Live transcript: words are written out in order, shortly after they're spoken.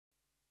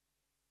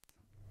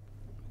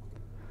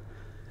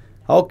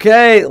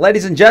Okay,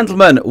 ladies and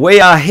gentlemen,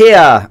 we are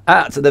here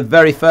at the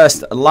very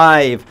first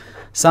live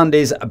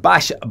Sandy's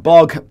Bash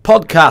Bog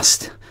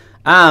podcast.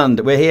 And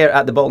we're here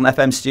at the Bolton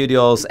FM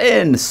studios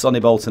in sunny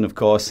Bolton, of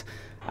course.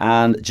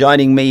 And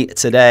joining me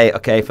today,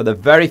 okay, for the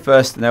very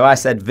first, now I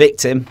said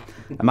victim,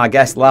 and my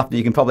guest laughed.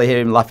 You can probably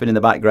hear him laughing in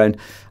the background.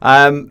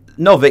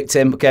 No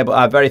victim, okay, but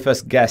our very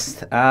first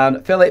guest,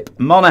 and Philip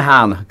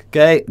Monaghan.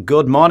 Okay,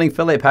 good morning,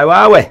 Philip. How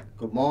are we?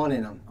 Good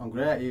morning. I'm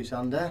great. You,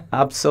 Sandy?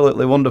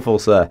 Absolutely wonderful,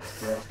 sir.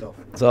 Great stuff.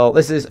 So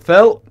this is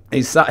Phil.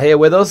 He's sat here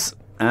with us,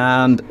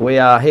 and we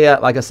are here,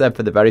 like I said,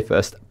 for the very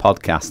first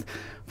podcast.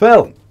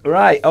 Phil,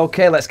 right,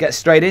 okay, let's get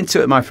straight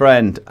into it, my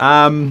friend.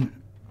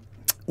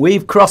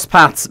 We've crossed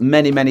paths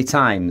many, many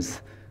times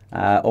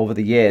over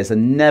the years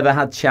and never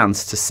had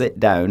chance to sit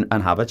down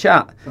and have a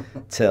chat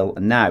till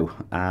now.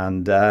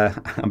 And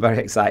I'm very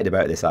excited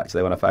about this,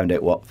 actually, when I found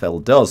out what Phil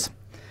does.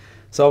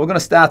 So we're going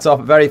to start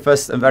off very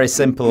first and very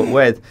simple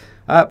with,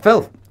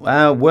 Phil,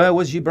 where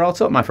was you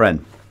brought up, my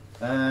friend?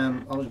 I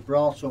was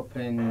brought up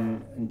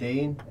in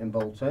Dean, in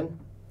Bolton,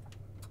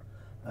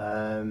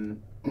 and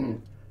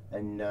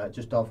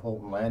just off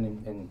Holton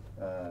Lane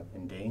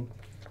in Dean.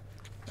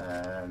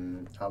 I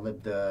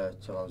lived there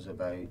till I was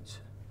about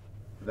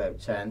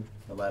 10,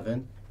 11.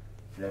 And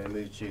then we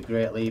moved to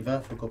Great Lever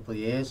for a couple of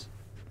years.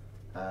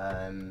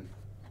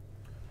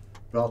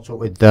 Brought up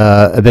with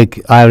a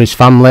big Irish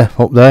family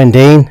up there in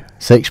Dean.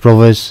 6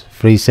 brothers,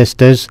 3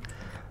 sisters.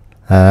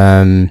 6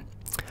 yeah,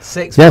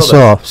 brothers?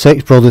 so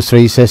 6 brothers,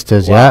 3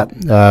 sisters, wow.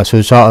 Yeah.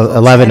 So sort of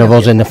 11 of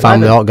us in the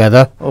family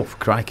altogether. Oh,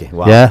 crikey.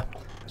 Wow. Yeah.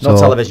 No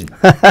television.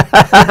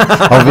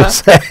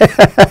 Obviously.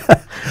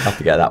 Have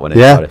to get that one in.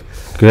 Yeah. Sorry.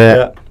 Great.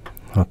 Yeah.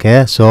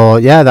 Okay, so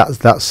yeah,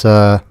 that's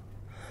about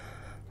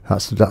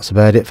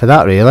it for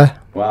that, really.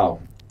 Wow,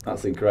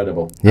 that's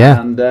incredible.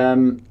 Yeah.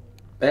 And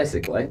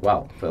basically,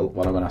 well, Phil,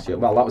 what I'm going to ask you,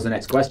 well, that was the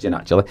next question,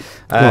 actually.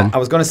 I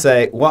was going to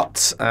say,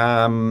 what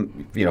family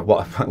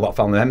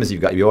members you've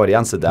got? You already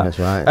answered that. That's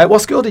right.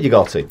 What school did you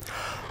go to?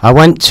 I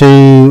went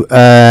to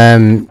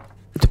the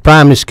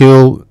primary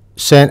school,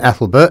 St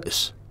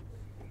Ethelbert's.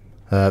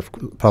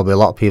 Probably a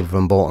lot of people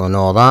from Bolton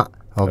know that,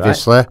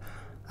 obviously.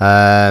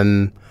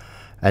 Right.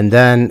 And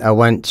then I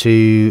went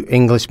to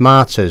English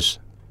Martyrs,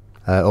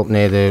 up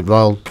near the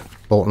Royal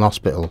Bolton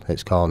Hospital,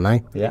 it's called now.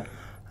 Yeah.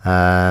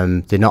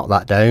 They knocked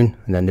that down,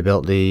 and then they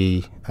built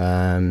the,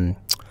 I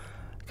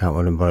can't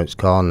remember what it's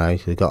called now,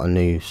 so they've got a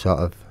new sort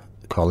of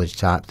college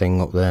type thing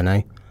up there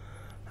now.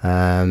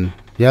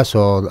 Yeah,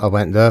 so I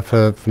went there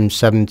from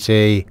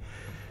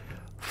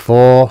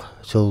 74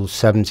 till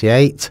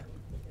 78.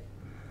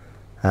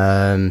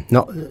 Not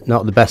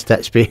the best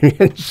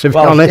experience, to be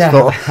honest. Yeah,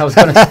 but I was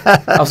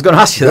going to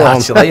ask you that,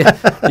 actually.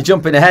 You're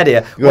jumping ahead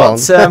here.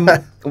 So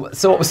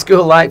what was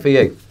school like for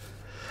you?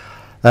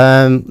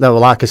 No, well,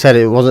 like I said,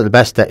 it wasn't the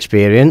best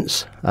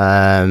experience.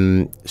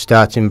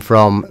 Starting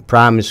from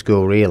primary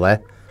school, really,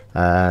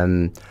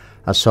 I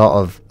sort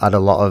of had a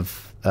lot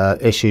of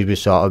issues with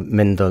sort of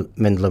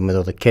mindling with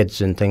other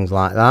kids and things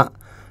like that.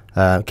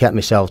 Kept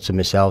myself to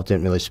myself,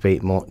 didn't really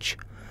speak much.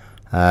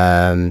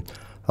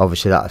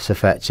 Obviously, that's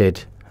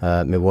affected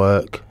my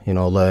work,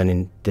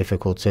 learning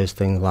difficulties,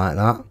 things like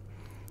that.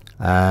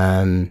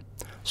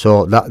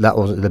 So that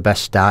wasn't the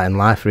best start in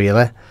life,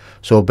 really.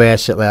 So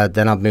basically,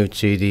 then I moved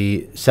to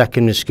the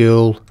secondary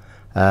school,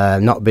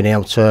 not being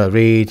able to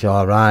read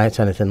or write,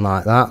 anything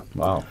like that.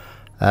 Wow.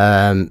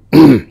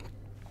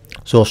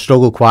 So I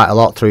struggled quite a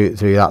lot through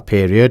that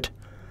period.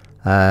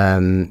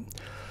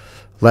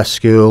 Left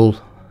school,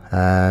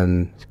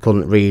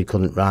 couldn't read,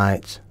 couldn't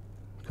write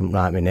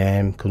my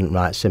name, couldn't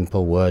write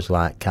simple words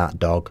like cat,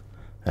 dog,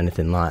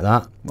 anything like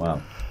that.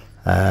 Wow.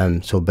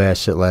 So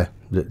basically,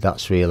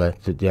 that's really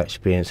the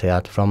experience I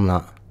had from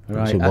that.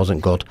 Right. So it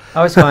wasn't good. I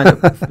always find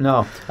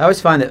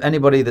that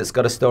anybody that's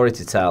got a story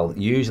to tell,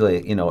 usually,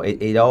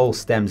 it all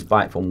stems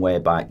back from way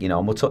back,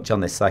 and we'll touch on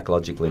this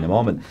psychologically in a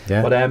moment.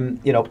 Yeah. But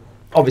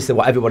obviously,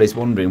 what everybody's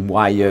wondering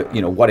why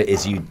what it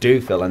is you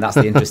do, Phil, and that's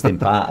the interesting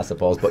part, I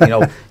suppose. But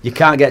you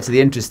can't get to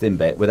the interesting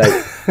bit without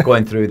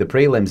going through the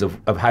prelims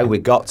of how we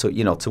got to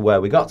to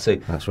where we got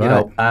to. That's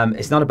right.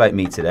 It's not about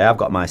me today. I've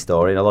got my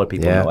story, and a lot of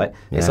people know it.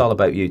 Yeah. It's all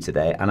about you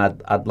today, and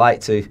I'd like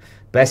to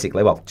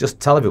basically, just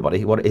tell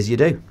everybody what it is you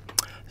do.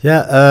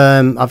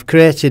 Yeah, I've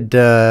created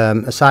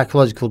a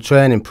psychological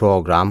training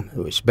program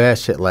which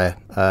basically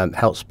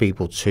helps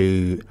people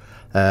to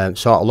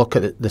sort of look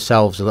at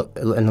themselves in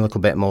a little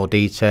bit more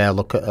detail,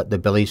 look at the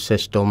belief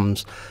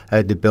systems,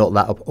 how they built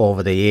that up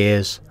over the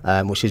years,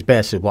 which is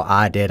basically what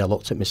I did. I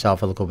looked at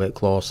myself a little bit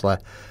closely,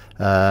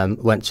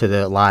 went to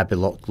the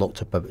library,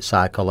 looked up at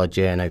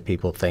psychology and how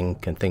people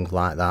think and things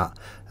like that,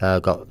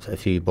 got a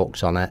few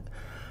books on it.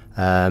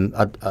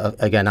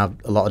 Again, I had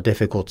a lot of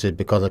difficulty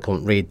because I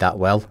couldn't read that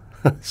well.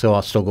 So I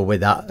struggle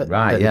with that.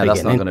 Right, yeah,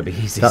 that's not going to be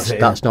easy.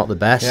 That's not the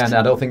best. Yeah, and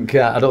I don't think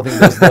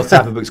those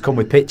type of books come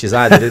with pictures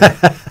either, do they?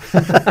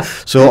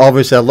 So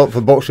obviously I look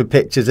for books with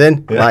pictures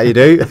in, like you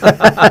do.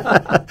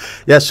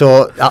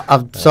 So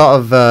I've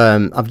sort of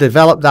I've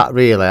developed that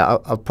really.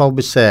 I'd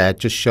probably say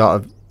just short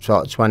of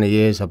sort of 20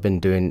 years I've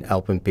been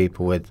helping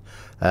people with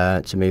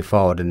to move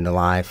forward in their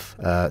life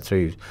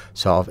through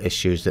sort of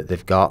issues that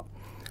they've got.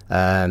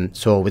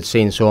 So with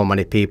seeing so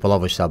many people,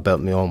 obviously I've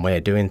built my own way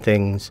of doing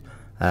things.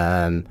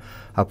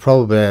 I've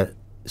probably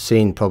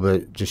seen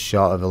just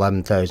short of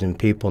 11,000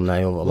 people now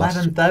over the last...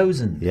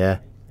 11,000? Yeah.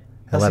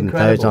 That's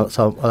incredible.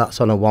 So that's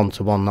on a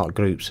one-to-one, not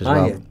groups as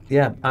well.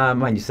 Yeah.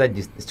 When you said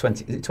it's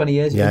 20, is it 20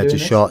 years? Yeah,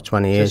 just short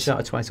 20 years. Just short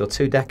of 20, so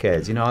 2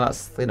 decades. You know,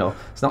 that's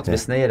it's not to be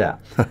sneered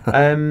at.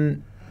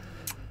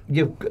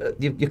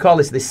 You call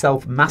this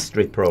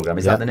self-mastery program.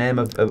 Is that the name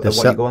of what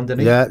you go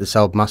underneath? Yeah, the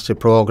self-mastery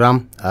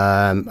program.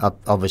 I've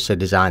obviously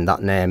designed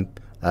that name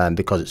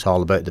because it's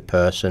all about the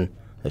person.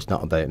 It's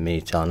not about me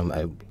telling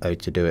them how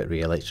to do it,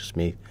 really. It's just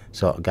me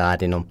sort of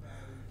guiding them,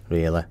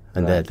 really.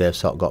 And they've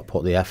sort of got to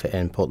put the effort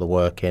in, put the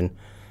work in.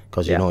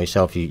 Because you know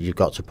yourself, you've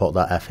got to put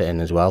that effort in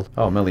as well.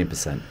 Oh,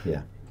 1,000,000%,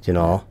 yeah. You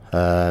know,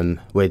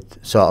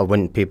 with sort of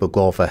when people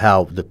go for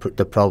help, the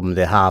problem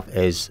they have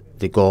is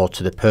they go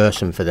to the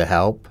person for the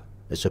help,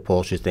 as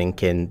opposed to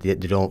thinking they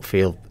don't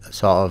feel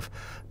sort of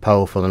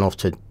powerful enough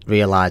to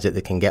realise that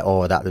they can get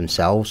over that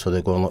themselves, so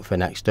they go and look for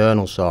an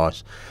external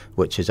source,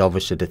 which is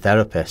obviously the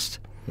therapist.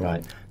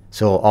 Right.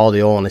 So all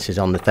the onus is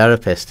on the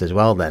therapist as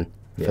well then,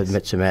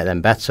 to make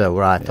them better,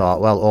 where I thought,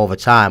 well, over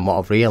time what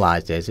I've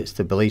realised is it's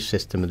the belief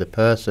system of the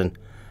person,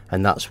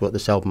 and that's what the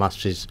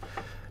self-mastery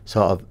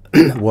sort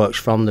of works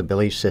from, the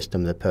belief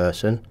system of the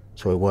person,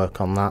 so we work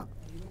on that.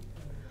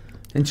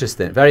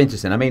 Interesting, very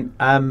interesting. I mean,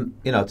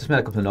 just made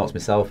a couple of notes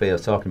myself here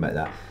talking about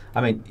that. I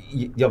mean,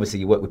 obviously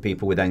you work with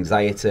people with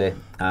anxiety,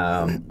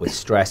 with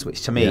stress,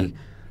 which to me,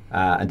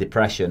 and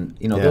depression,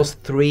 those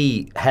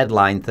 3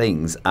 headline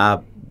things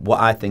are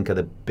what I think are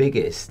the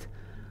biggest.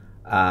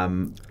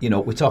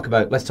 Let's talk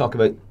about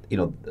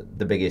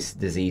the biggest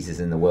diseases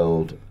in the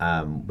world.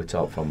 We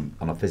talk from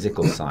on a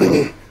physical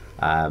side,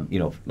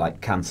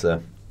 like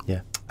cancer,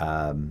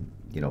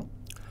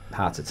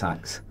 heart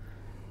attacks,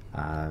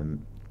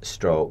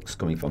 strokes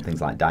coming from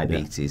things like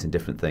diabetes and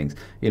different things.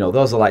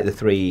 Those are like the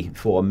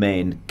 3-4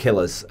 main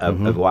killers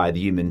of why the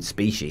human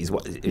species,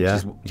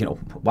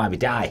 why we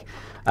die.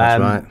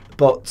 That's right.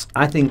 But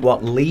I think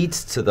what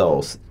leads to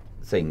those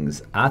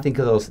things, I think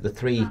of those the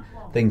 3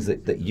 things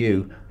that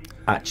you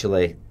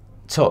actually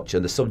touch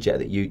and the subject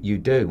that you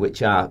do,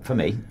 which are, for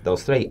me,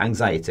 those 3: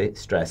 anxiety,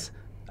 stress,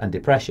 and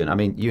depression. I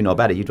mean, you know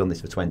better. You've done this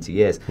for 20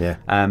 years. Yeah.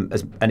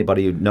 As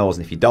anybody who knows,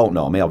 and if you don't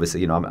know me,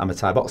 obviously, I'm a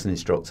Thai boxing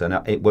instructor,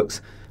 and it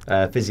works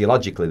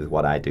physiologically with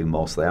what I do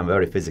mostly. I'm a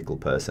very physical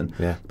person.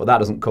 Yeah. But that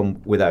doesn't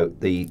come without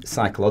the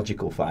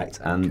psychological fact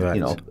and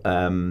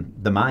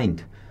the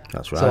mind.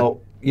 That's right.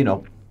 So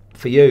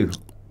for you,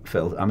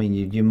 Phil, I mean,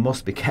 you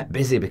must be kept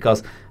busy,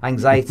 because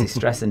anxiety,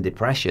 stress, and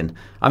depression.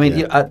 I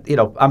mean,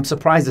 I'm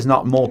surprised there's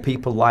not more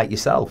people like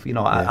yourself.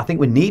 I think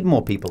we need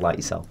more people like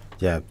yourself.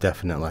 Yeah,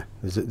 definitely.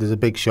 There's a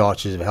big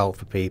shortage of help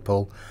for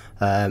people.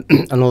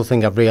 Another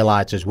thing I've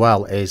realised as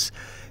well is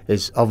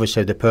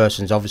obviously the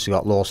person's obviously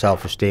got low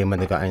self-esteem when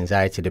they've got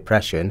anxiety,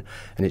 depression,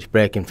 and it's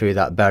breaking through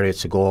that barrier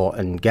to go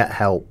and get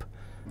help.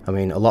 I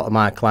mean, a lot of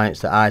my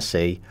clients that I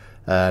see,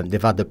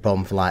 they've had the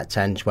problem for like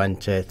 10,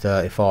 20,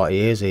 30, 40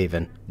 years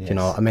even. Yes.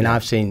 I mean,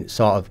 I've seen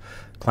sort of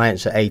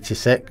clients at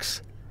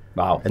 86.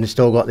 Wow. And they've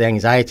still got the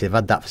anxiety. They've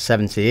had that for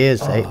 70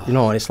 years.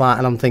 And it's like,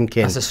 and I'm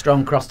thinking... That's a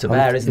strong cross to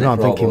bear, isn't it? I'm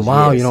thinking,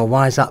 wow,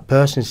 why is that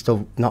person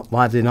still not...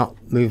 Why have they not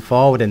moved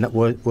forward, and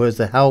where's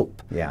the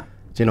help? Yeah.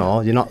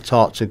 You're not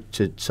taught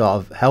to sort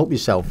of help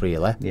yourself,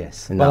 really.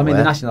 Yes. Well, I mean,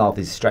 the national health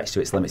is stretched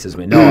to its limits, as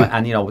we know,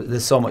 and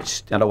there's so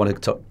much. I don't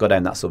want to go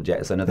down that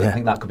subject. So I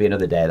think that could be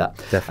another day. That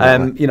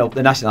definitely.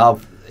 The national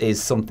health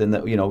is something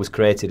that was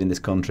created in this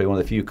country. One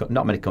of the few,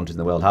 not many countries in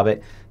the world have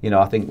it.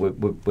 I think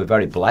we're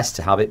very blessed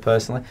to have it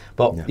personally.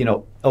 But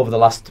over the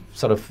last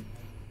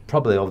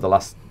probably over the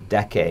last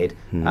decade,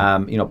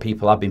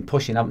 people have been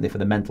pushing, haven't they, for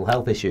the mental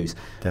health issues.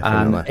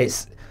 Definitely. And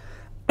it's.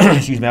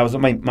 Excuse me,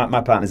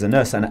 my partner's a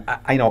nurse, and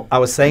I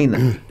was saying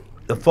that,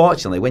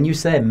 unfortunately, when you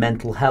say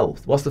mental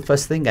health, what's the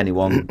first thing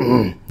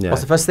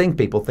what's the first thing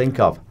people think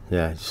of?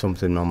 Yeah,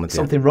 something wrong with you.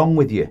 Something wrong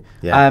with you.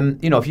 Yeah.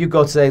 If you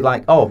go to say,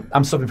 like, oh,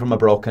 I'm suffering from a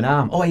broken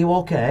arm. Oh, are you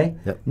okay?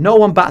 Yep. No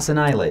one bats an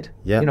eyelid.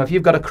 Yep. If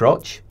you've got a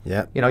crutch,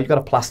 yep. You've got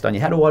a plaster on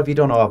your head. Oh, what have you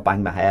done? Oh, I've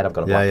banged my head. I've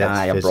got a black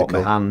eye. I've broke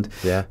my hand.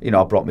 Yeah.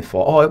 I broke my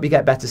foot. Oh, I hope you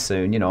get better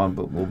soon. And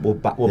we'll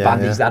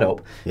bandage that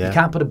up. Yeah. You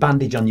can't put a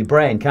bandage on your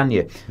brain, can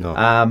you?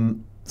 No.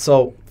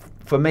 So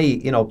for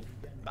me,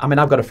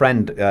 I've got a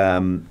friend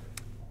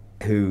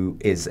who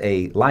is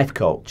a life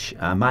coach,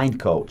 a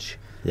mind coach,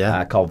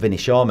 called Vinny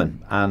Shawman,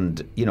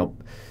 and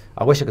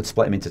I wish I could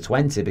split him into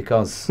 20,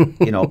 because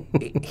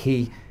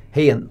he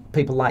and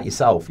people like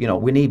yourself,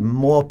 we need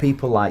more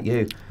people like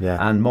you,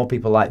 and more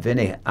people like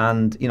Vinny,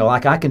 and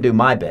like I can do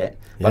my bit,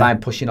 but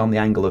I'm pushing on the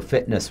angle of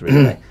fitness,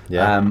 really.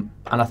 And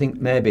I think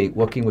maybe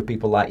working with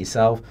people like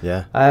yourself.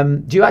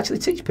 Do you actually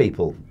teach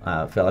people,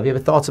 Phil? Have you ever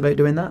thought about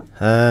doing that?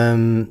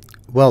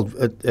 Well,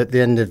 at the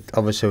end of,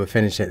 obviously we're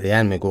finishing at the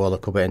end, we go a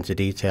little bit into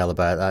detail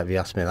about that if you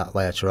ask me that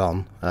later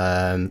on.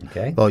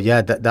 Okay. Well,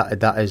 yeah,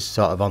 that is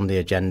sort of on the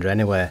agenda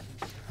anyway.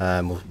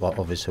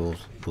 Obviously we'll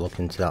we'll look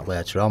into that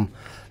later on.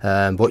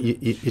 But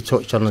you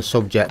touched on the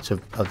subject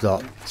of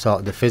that sort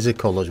of the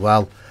physical as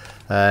well.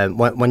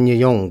 When you're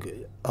young,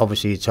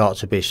 obviously you're taught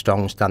to be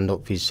strong, stand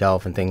up for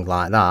yourself and things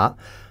like that.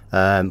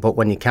 But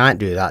when you can't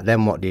do that,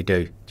 then what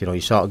do?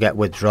 You sort of get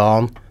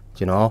withdrawn,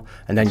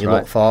 and then you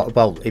look for,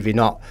 well, if you're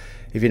not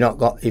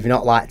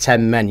like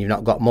 10 men, you've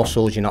not got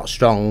muscles, you're not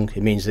strong,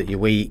 it means that you're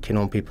weak,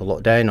 people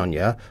look down on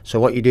you. So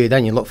what you do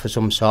then, you look for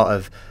some sort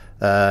of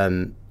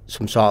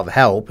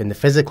help in the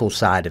physical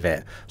side of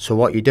it. So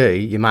what you do,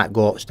 you might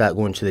start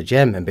going to the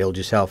gym and build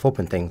yourself up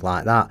and things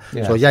like that.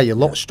 Yeah. So you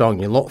look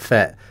strong, you look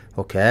fit,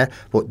 okay,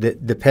 but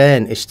the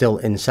pain is still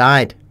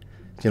inside.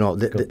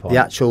 The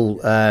actual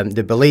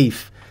the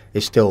belief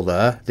is still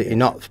there that you're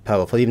not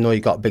powerful. Even though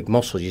you've got big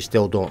muscles, you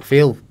still don't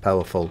feel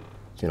powerful.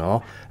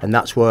 And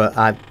that's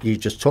where you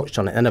just touched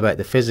on it then about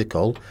the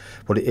physical,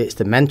 but it's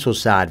the mental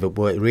side of it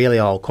where it really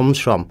all comes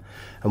from.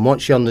 And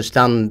once you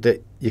understand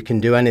that you can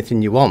do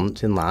anything you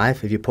want in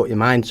life if you put your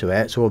mind to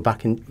it, so we're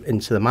back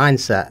into the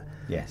mindset.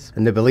 Yes.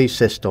 And the belief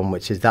system,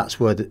 that's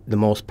where the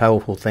most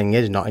powerful thing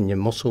is, not in your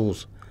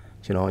muscles,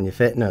 and your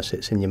fitness,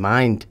 it's in your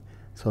mind.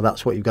 So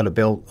that's what you've got to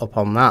build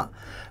upon that.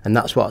 And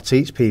that's what I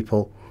teach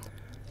people.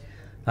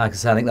 Like I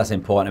said, I think that's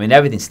important. I mean,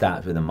 everything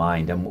starts with the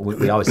mind, and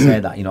we always say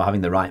that,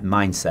 having the right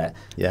mindset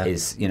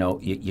is,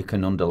 you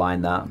can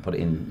underline that and put it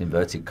in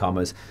inverted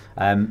commas.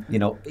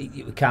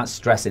 We can't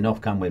stress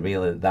enough, can we,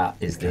 really, that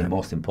is the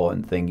most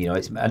important thing.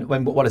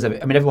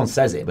 Everyone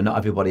says it, but not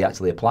everybody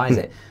actually applies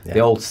it. The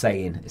old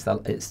saying,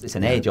 it's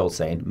an age-old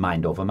saying,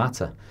 mind over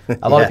matter.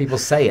 A lot of people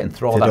say it and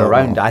throw that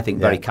around, I think,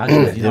 very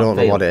casually. They don't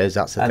know what it is,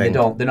 that's the thing.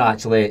 And they're not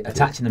actually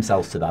attaching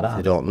themselves to that,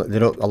 are they?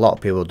 A lot of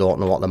people don't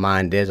know what the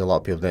mind is. A lot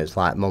of people think it's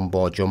like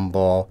mumbo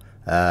jumbo.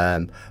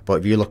 But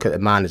if you look at the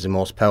mind as the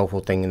most powerful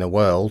thing in the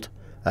world,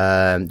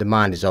 the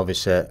mind is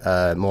obviously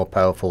more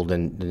powerful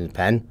than the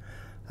pen.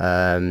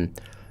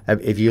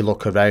 If you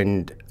look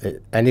around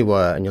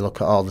anywhere and you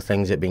look at all the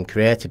things that have been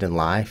created in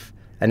life,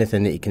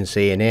 anything that you can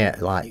see in here,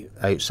 like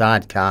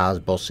outside, cars,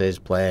 buses,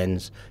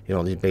 planes,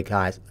 these big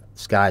high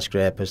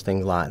skyscrapers,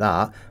 things like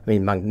that. I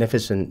mean,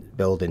 magnificent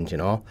buildings,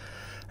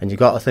 And you've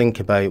got to think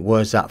about,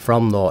 where's that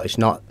from, though? It's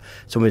not,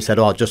 somebody said,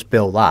 oh, just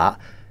build that.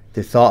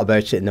 They've thought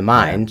about it in the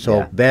mind.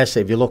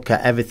 Basically, if you look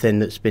at everything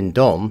that's been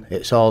done,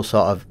 it's all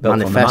sort of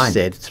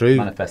manifested through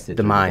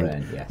the mind,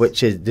 brain, yes.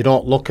 Which is, they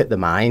don't look at the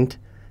mind,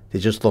 they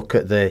just look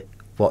at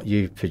what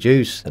you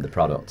produce. At the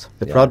product.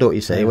 The product,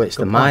 you see, it's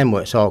the mind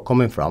where it's all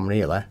coming from,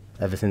 really,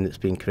 everything that's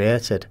been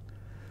created.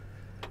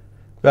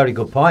 Very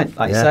good point.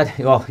 Like you said,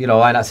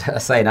 I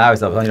say now,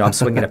 I'm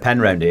swinging a pen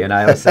round here, and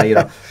I always say,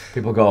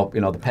 people go,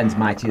 the pen's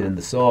mightier than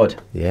the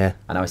sword. Yeah.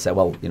 And I always say,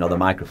 well, the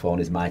microphone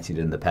is mightier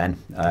than the pen.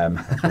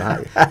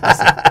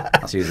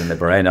 That's using the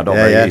brain. I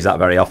don't use that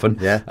very often.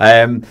 Yeah.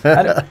 And,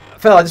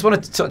 Phil, I just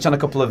wanted to touch on a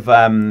couple of,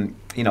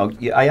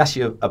 I asked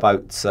you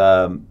about,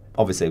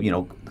 obviously,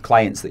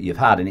 clients that you've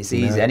had, and it's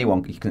easy.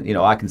 Anyone,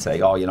 I can say,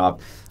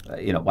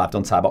 I've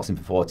done Thai boxing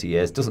for 40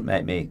 years. Doesn't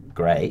make me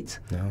great.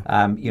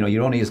 No.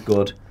 You're only as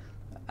good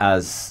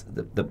as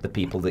the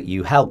people that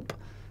you help,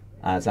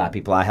 as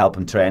people I help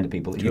and train the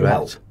people that you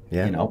help.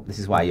 Yeah. This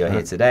is why you're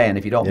here today. And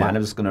if you don't mind,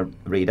 I'm just going to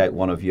read out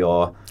one of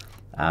your,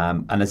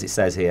 and as it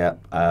says here,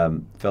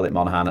 Philip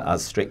Monaghan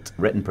has strict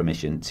written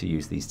permission to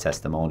use these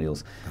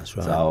testimonials. That's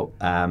right. So,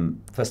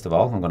 first of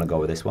all, I'm going to go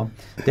with this one.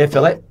 Dear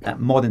Philip,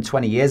 more than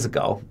 20 years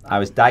ago, I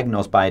was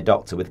diagnosed by a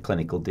doctor with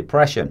clinical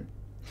depression.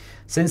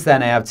 Since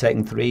then, I have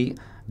taken 3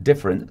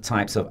 different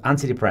types of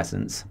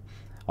antidepressants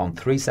on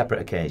 3 separate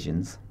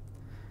occasions,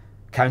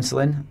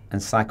 counselling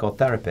and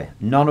psychotherapy,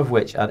 none of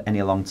which had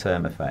any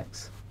long-term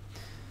effects.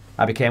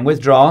 I became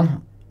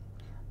withdrawn,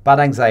 bad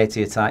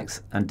anxiety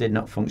attacks, and did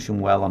not function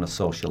well on a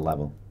social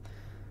level.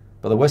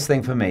 But the worst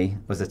thing for me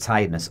was the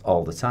tiredness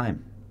all the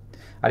time.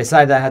 I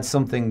decided I had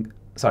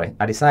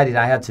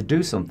to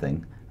do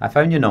something. I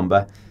found your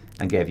number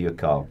and gave you a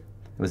call.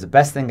 It was the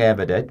best thing I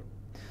ever did.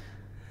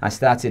 I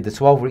started the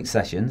 12-week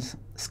sessions,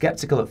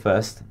 sceptical at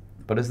first,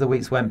 but as the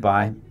weeks went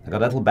by, I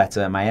got a little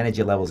better and my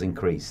energy levels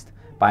increased.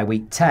 By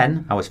week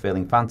 10, I was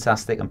feeling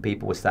fantastic and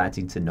people were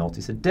starting to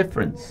notice a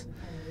difference.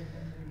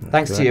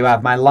 Thanks to you, I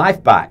have my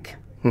life back.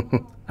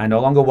 I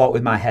no longer walk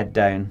with my head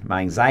down, my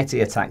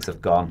anxiety attacks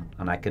have gone,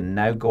 and I can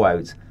now go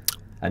out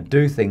and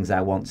do things I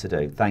want to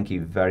do. Thank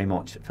you very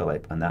much,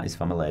 Philip. And that is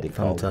from a lady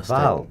called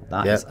Val.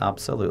 That is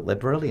absolutely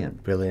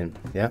brilliant. Brilliant,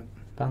 yeah.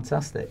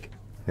 Fantastic.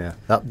 Yeah,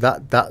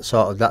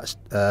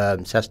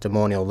 that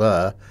testimonial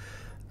there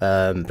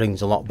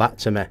brings a lot back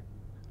to me.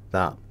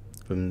 That,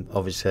 from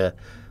obviously,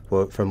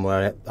 from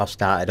where I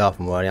started off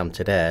and where I am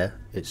today,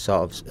 it's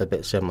sort of a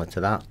bit similar to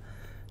that.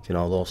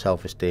 Low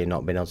self-esteem,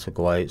 not being able to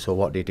go out. So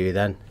what do you do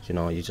then?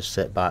 You just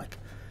sit back,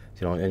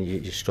 and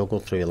you struggle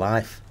through your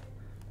life.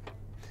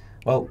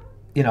 Well,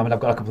 I've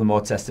got a couple of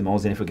more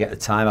testimonials, and if we get the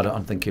time,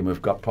 I'm thinking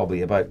we've got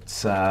probably about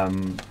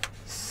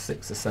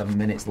 6 or 7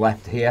 minutes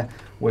left here.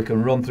 We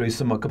can run through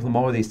a couple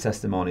more of these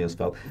testimonials,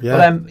 Phil.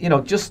 Yeah.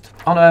 But just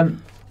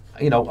on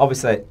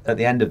obviously at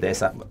the end of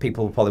this,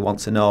 people will probably want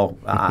to know,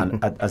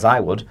 and as I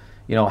would,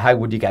 you know, how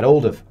would you get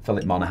hold of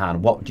Philip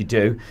Monaghan? What would you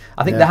do?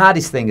 I think the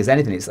hardest thing is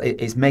anything.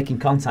 It's making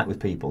contact with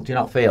people. Do you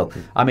not feel?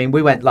 I mean,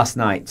 we went last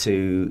night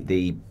to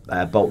the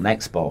Bolton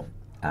Expo,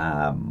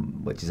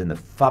 which is in the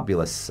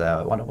fabulous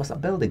what's that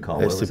building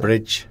called? It's the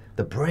Bridge.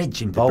 The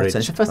Bridge in Bolton.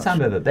 It's the first time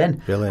I've ever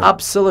been. Brilliant.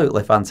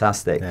 Absolutely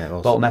fantastic. Yeah,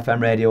 Bolton FM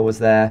radio was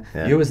there.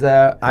 Yeah. You was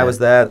there. I was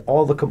there.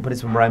 All the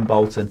companies from around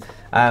Bolton.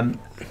 And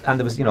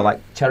there was, you know,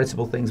 like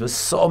charitable things. There was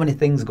so many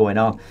things going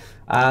on.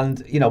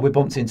 And, you know, we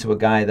bumped into a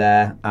guy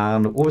there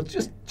and we were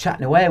just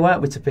chatting away,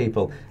 weren't we, to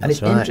people. And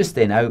it's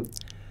interesting how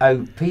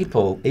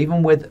people,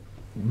 even with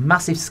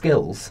massive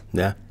skills,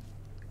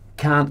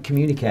 can't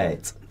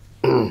communicate.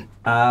 And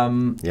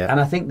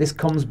I think this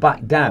comes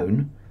back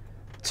down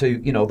to,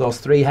 you know, those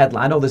three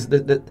headlines. I know there's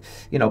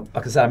you know,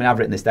 like I said, I mean, I've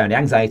written this down: the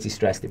anxiety,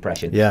 stress,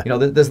 depression. You know,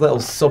 there's little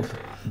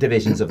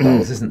subdivisions of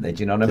those, isn't there?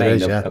 Do you know what I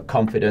mean? Of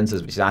confidence,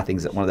 which I think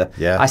is one of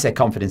the. I say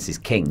confidence is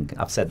king.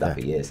 I've said that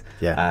for years.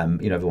 You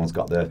know, everyone's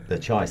got the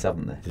choice,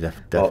 haven't they?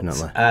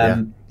 Definitely. But,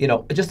 you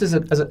know, just as a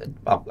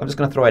well, I'm just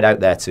going to throw it out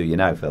there to you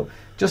now, Phil.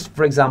 Just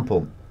for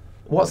example,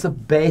 what's the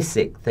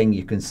basic thing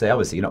you can say?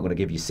 Obviously, you're not going to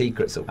give your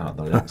secrets.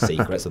 Not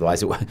secrets,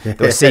 otherwise, if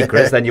there were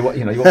secrets, then you won't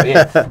be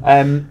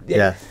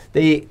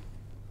here.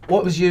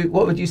 What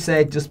would you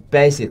say, just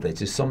basically,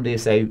 to somebody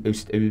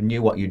who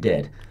knew what you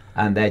did,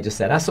 and they just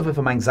said, "I suffer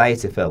from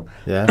anxiety, Phil."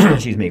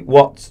 Excuse me.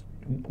 What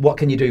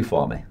can you do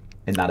for me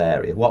in that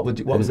area? What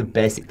was the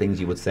basic things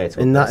you would say to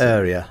in that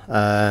area?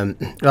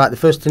 Right, the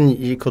first thing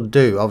you could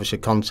do, obviously,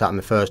 contact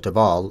me first of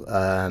all.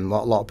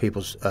 What a lot of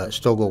people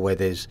struggle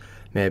with is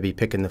maybe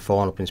picking the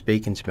phone up and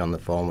speaking to me on the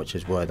phone, which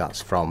is where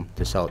that's from,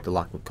 the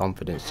lack of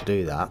confidence to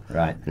do that,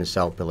 and the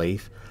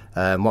self-belief.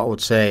 What I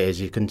would say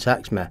is you can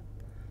text me.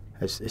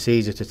 It's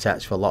easy to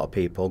text for a lot of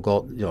people.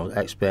 Go, you know,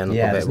 explain a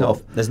little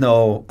bit. There's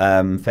no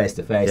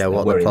face-to-face. Yeah,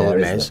 what the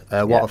problem is.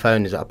 What I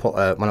found is that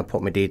when I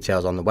put my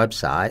details on the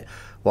website,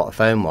 what I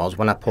found was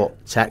when I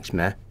put text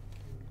me,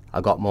 I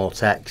got more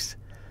text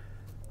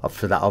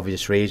for that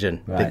obvious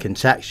reason. They can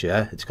text you,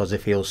 it's because they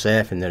feel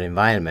safe in their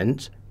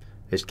environment.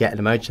 It's getting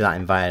them out of that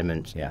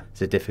environment.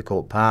 It's a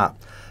difficult part.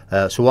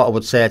 So what I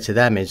would say to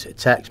them is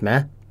text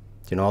me.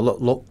 You know,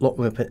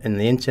 look in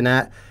the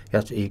internet.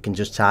 You can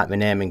just type my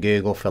name in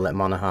Google, Philip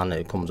Monaghan, and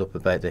it comes up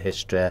about the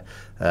history,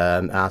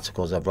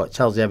 articles I've wrote. It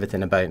tells you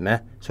everything about me,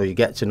 so you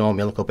get to know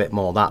me a little bit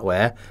more that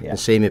way, and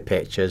see my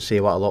pictures, see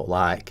what I look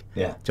like.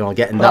 Do you know,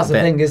 getting that that's the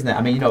thing, isn't it?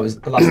 I mean, you know, it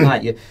was last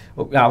night.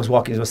 I was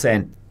walking, as I was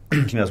saying,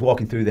 you know, I was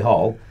walking through the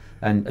hall,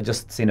 and I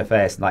just seen a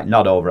face like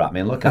nod over at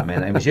me and look at me,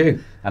 and it was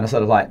you. And I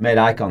sort of like made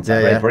eye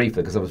contact very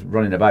briefly because I was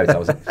running about.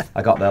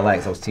 I got their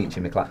legs. I was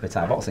teaching my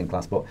Thai boxing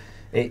class, but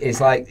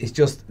it's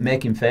just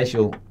making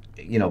facial,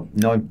 you know,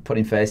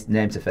 putting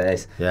name to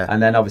face,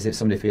 and then obviously if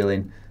somebody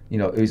feeling, you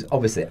know, who's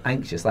obviously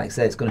anxious, like I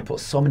say, it's going to put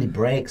so many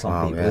brakes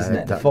on people, isn't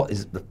it? The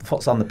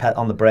foot's on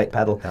the brake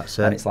pedal,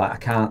 and it's like I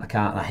can't,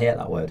 and I hate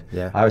that word.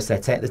 I always say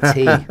take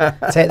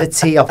the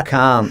T off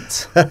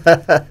can't,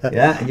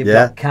 and you've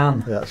got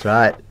can. That's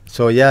right.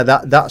 So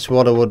that's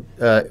what I would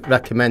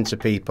recommend to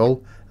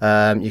people.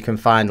 You can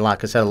find,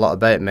 like I said, a lot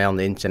about me on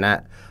the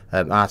internet,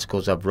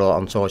 articles I've wrote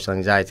on social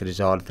anxiety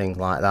disorder, things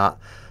like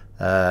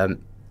that.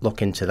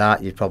 Look into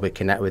that. You probably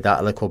connect with that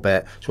a little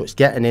bit. So it's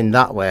getting in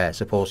that way, as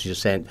opposed to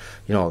just saying,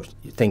 you know,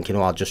 thinking,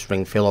 oh, I'll just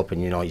ring Phil up,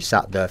 and you know, you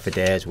sat there for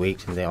days,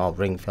 weeks, and think, oh,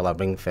 ring Phil, I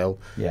ring Phil.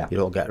 You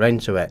don't get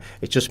around to it.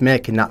 It's just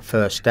making that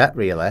first step,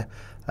 really.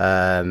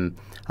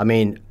 I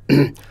mean,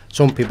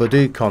 some people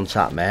do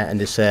contact me and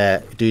they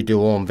say, do you do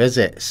home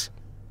visits?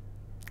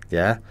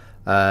 Well,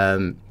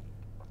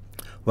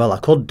 I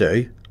could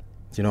do,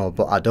 you know,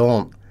 but I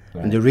don't.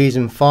 And the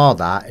reason for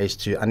that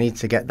is I need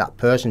to get that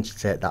person to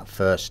take that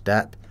first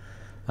step.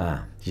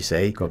 You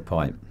see? Good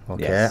point.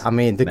 Okay. Yes. I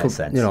mean, they Makes could,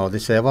 sense. you know, they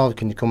say, well,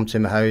 can you come to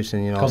my house?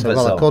 And, you know, I said,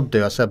 well, I could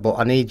do. I said, but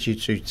I need you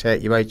to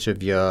take you out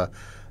of your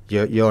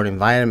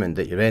environment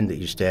that you're in, that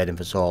you stayed in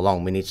for so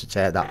long. We need to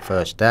take that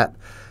first step.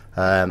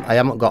 I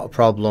haven't got a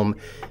problem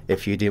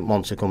if you didn't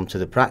want to come to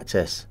the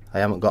practice. I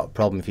haven't got a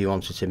problem if you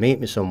wanted to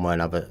meet me somewhere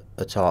and have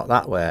a talk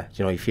that way.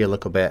 You know, you feel a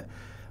little bit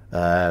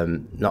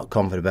not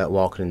confident about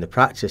walking in the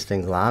practice,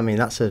 things like that. I mean,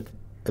 that's a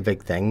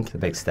big thing. It's a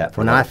big step.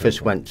 When I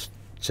first went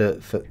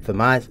for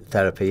my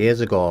therapy years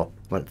ago,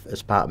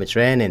 as part of my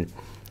training,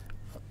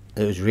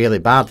 it was really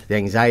bad. The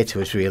anxiety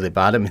was really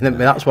bad. I mean,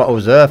 that's what I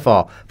was there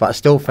for. But I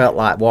still felt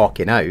like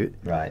walking out.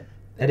 Right.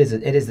 It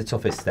is the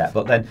toughest step.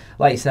 But then,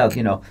 like you said,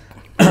 you know,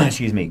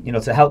 excuse me, you know,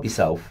 to help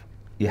yourself,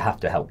 you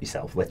have to help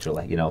yourself,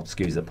 literally, you know,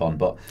 excuse the pun.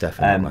 But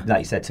like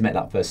you said, to make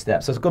that first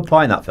step. So it's a good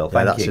point, that, Phil.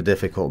 Thank you. That's a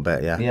difficult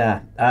bit, Yeah.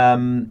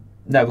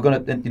 No, we're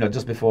going to, you know,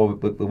 just before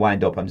we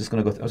wind up, I was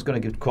going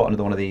to quote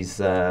another one of these,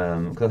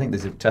 because I think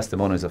these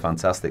testimonials are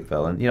fantastic,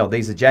 Phil. And, you know,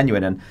 these are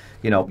genuine. And,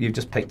 you know, you've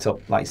just picked up,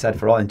 like you said,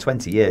 for all in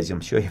 20 years, I'm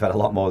sure you've had a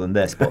lot more than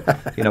this.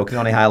 But, you know, can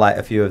only highlight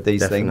a few of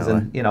these things.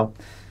 And, you know,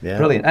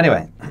 brilliant.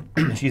 Anyway,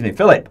 excuse me,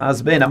 Philip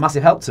has been a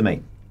massive help to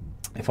me.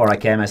 Before I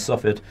came, I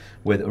suffered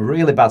with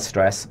really bad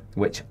stress,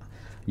 which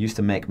used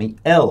to make me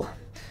ill.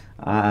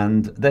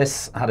 And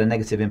this had a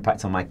negative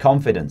impact on my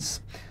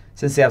confidence.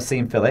 Since I have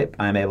seen Philip,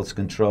 I am able to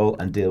control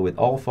and deal with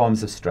all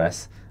forms of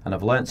stress, and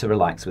have learnt to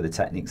relax with the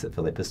techniques that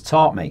Philip has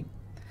taught me.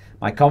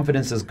 My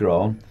confidence has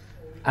grown,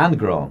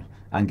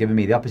 and given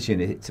me the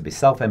opportunity to be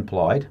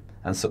self-employed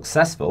and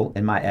successful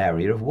in my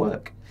area of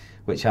work,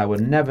 which I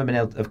would never been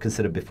able to have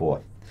considered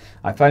before.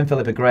 I found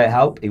Philip a great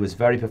help. He was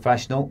very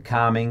professional,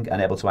 calming,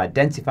 and able to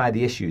identify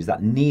the issues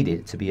that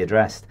needed to be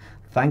addressed.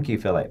 Thank you,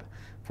 Philip,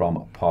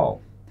 from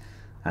Paul.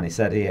 And he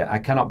said here, I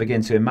cannot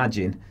begin to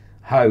imagine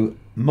how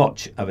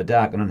much of a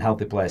dark and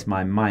unhealthy place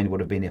my mind would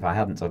have been if I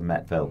hadn't have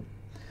met Phil.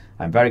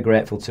 I'm very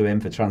grateful to him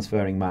for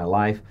transforming my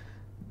life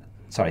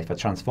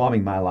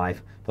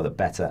for the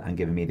better and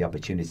giving me the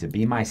opportunity to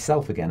be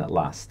myself again at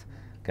last.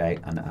 Okay,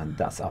 and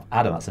that's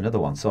Adam. That's another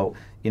one. So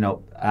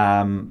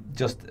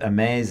just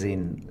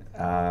amazing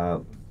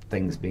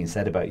things being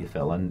said about you,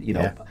 Phil. And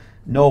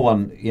no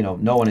one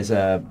is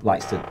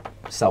likes to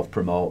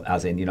self-promote,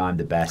 as in I'm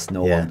the best.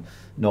 No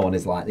one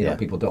is like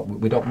people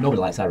nobody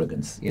likes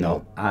arrogance,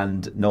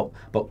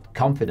 but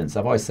confidence.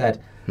 I've always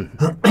said,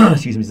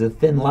 excuse me, there's a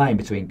thin line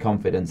between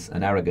confidence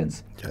and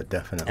arrogance. Yeah,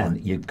 definitely.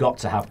 And you've got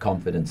to have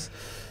confidence.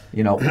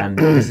 And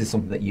this is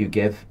something that you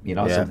give,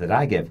 something that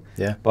I give.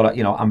 Yeah. But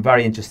I'm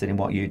very interested in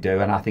what you do,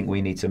 and I think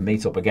we need to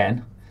meet up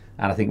again.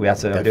 And I think we have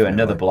to do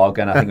another blog,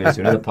 and I think we need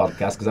to do another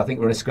podcast, because I think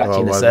we're only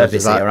scratching the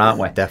surface here, aren't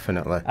we?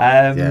 Definitely.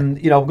 We're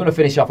going to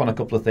finish off on a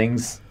couple of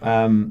things.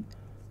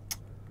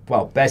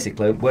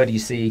 Basically, where do you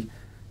see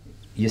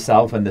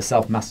yourself and the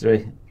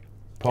self-mastery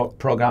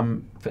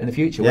program in the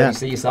future? Where do you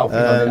see yourself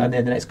in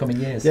the next coming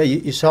years? Yeah,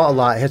 you sort of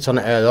like hit on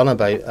it early on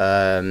about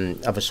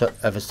ever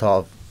sort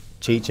of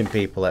teaching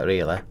people it,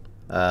 really,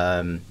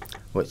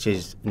 which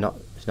is not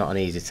an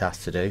easy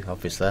task to do,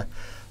 obviously.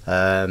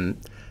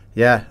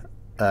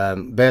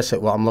 Basically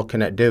what I'm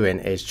looking at doing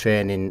is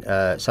training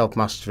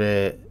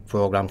self-mastery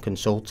program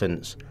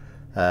consultants,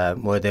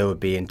 where they would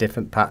be in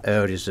different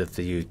areas of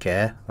the UK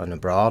and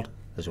abroad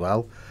as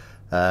well,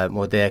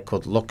 where they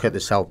could look at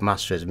the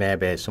self-mastery as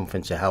maybe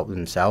something to help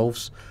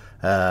themselves,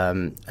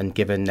 and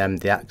giving them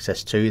the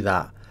access to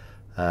that.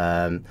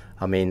 I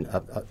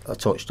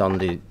touched on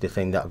the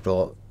thing that I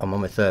wrote. I'm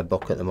on my third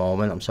book at the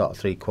moment. I'm sort of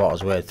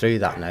 3/4 way through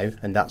that now,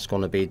 and that's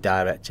going to be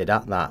directed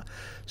at that.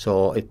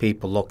 So if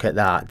people look at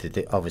that,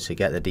 they obviously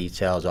get the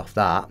details off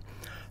that,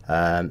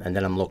 and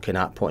then I'm looking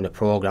at putting a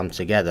program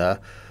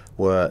together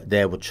where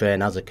they would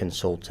train as a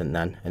consultant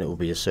then, and it will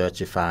be a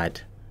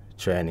certified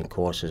training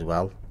course as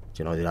well.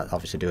 They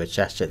obviously do a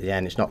test at the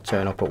end. It's not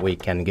turn up at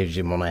weekend and gives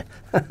you money.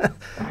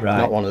 Right.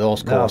 Not one of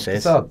those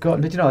courses. No,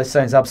 good. But it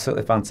sounds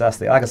absolutely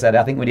fantastic. Like I said,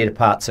 I think we need a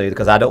part 2,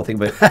 because I don't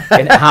think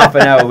in half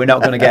an hour we're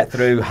not going to get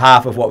through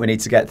half of what we need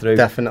to get through.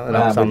 Definitely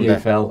not, with you,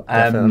 Phil.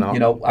 Definitely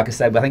not. Like I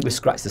said, I think we've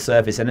scratched the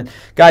surface. And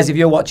guys, if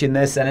you're watching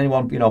this, and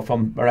anyone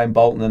from around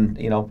Bolton and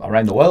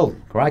around the world,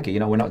 crikey,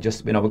 we're not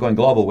just we're going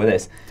global with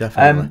this.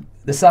 Definitely.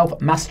 The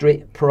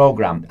self-mastery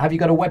program. Have you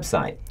got a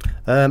website?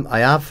 I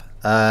have.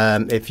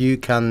 If you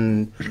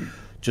can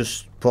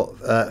just put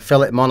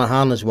Philip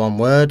Monaghan as one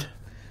word.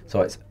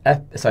 So it's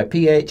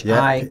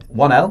PHI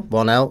 1L.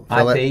 1L.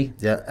 IP.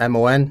 Yeah.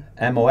 MON.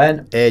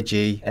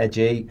 AG.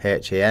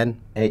 HAN.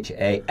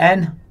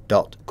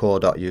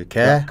 .co.uk.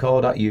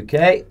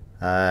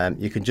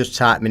 You can just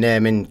type my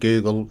name in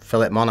Google,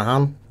 Philip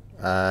Monaghan.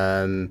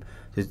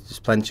 There's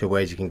plenty of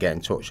ways you can get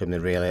in touch with me,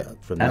 really.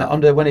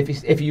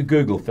 If you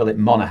Google Philip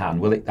Monaghan,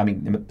 will it? I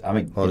mean.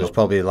 Well, there's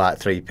probably like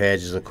 3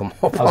 pages that come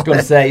up. I was going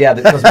to say,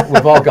 because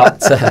we've all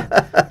got, there's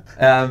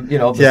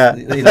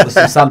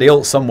some Sandy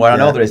Holt somewhere. I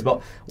know there is,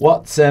 but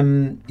what,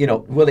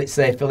 will it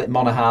say Philip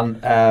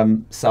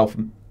Monaghan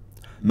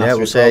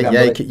self-mastery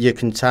program? You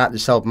can type the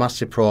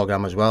self-mastery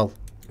program as well.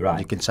 Right.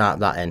 You can type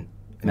that in.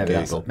 Maybe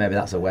that's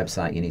a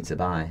website you need to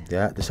buy.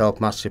 Yeah, the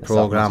self-mastery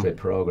program. Self-mastery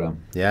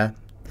program. Yeah.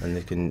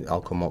 And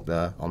I'll come up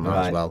there on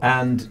that as well.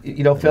 And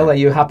Phil, are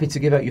you happy to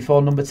give out your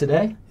phone number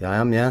today? Yeah, I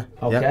am. Yeah.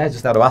 Okay, I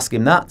just had to ask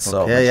him that.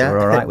 So we're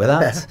all right with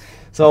that.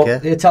 So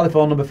your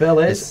telephone number, Phil,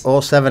 is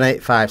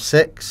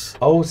 07856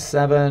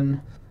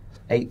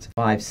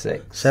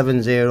 07856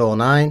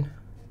 709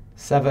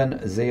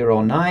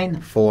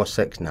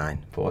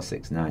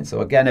 469.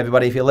 So again,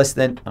 everybody, if you're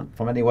listening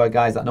from anywhere,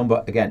 guys, that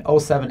number again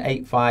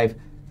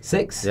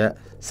 07856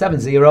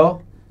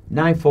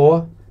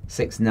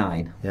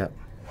 709469. Yeah.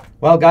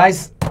 Well,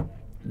 guys,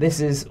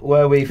 this is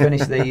where we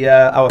finish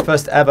our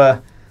first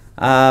ever,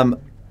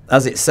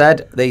 as it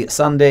said, the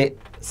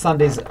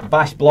Sandy's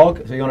Bash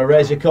blog. So you want to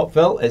raise your cup,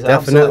 Phil? It's an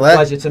absolute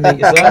pleasure to meet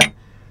you, sir.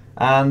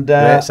 And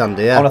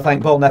Sandy, I want to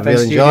thank Bolton FM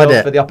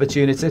Studios for the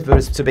opportunity for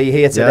us to be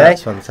here today. Yeah,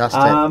 it's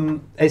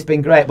fantastic. It's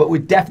been great, but we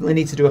definitely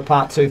need to do a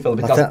part 2, Phil,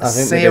 because I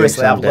think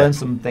seriously, I've learned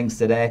some things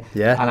today.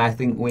 Yeah. And I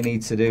think we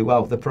need to do,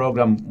 the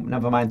programme,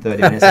 never mind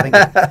 30 minutes,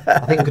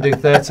 I think we could do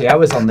 30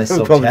 hours on this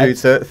subject. Probably do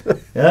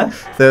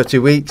 30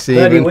 weeks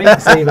even. 30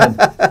 weeks even.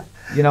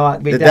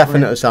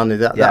 Definitely, Sandy,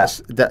 that's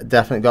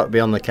definitely got to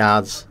be on the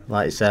cards,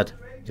 like you said.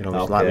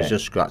 We've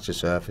just scratched the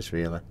surface,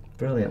 really.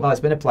 Brilliant. Well, it's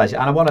been a pleasure,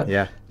 and I want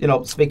to, you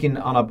know, speaking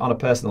on a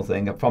personal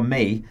thing from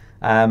me.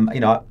 You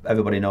know,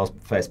 everybody knows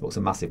Facebook's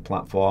a massive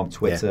platform.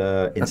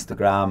 Twitter,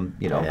 Instagram,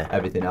 you know,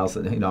 everything else.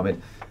 You know, I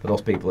mean, for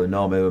those people who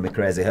know me with my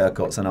crazy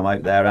haircuts, and I'm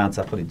out there, aren't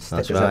I? Putting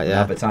stickers and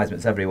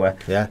advertisements everywhere.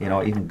 Yeah. You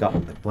know, even got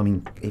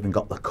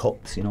the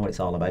cups. You know what it's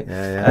all about.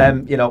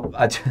 You know,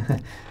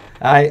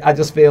 I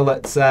just feel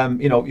that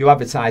you know, you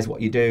advertise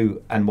what you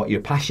do and what you're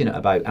passionate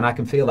about, and I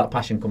can feel that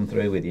passion come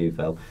through with you,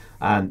 Phil.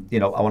 And you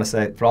know, I want to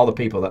say for all the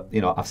people that,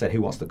 you know, I've said who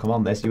wants to come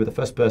on this, you were the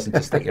first person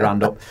to stick your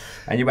hand up,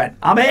 and you went,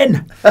 "I'm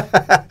in,"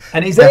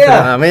 and he's here.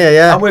 I'm here,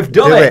 yeah. And we've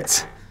done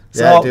it.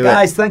 So,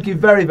 guys, thank you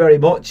very, very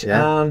much.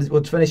 And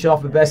we'll finish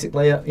off with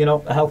basically, you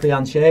know, a healthy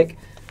handshake.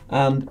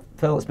 And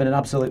Phil, it's been an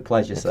absolute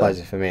pleasure, sir.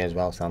 Pleasure for me as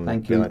well, Sandy.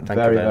 Thank you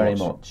very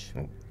much.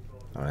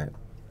 All right.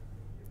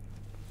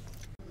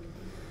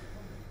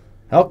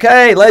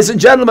 Okay, ladies and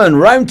gentlemen,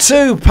 round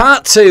 2,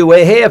 part 2.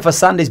 We're here for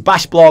Sandy's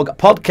Bash Blog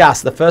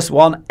podcast, the first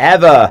one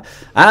ever.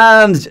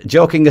 And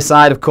joking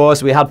aside, of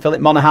course, we had Philip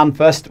Monaghan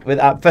first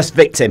with our first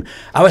victim.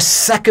 Our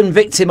second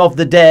victim of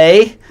the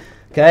day,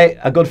 okay,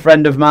 a good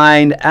friend of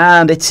mine,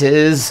 and it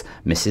is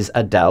Mrs.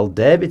 Adele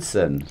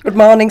Davidson. Good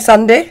morning,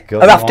 Sandy.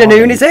 Good or afternoon,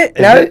 morning. is it?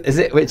 Is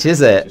it? Which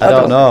is it? I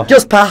don't know.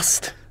 Just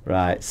past.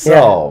 Right,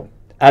 so,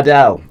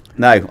 Adele,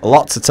 now, a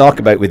lot to talk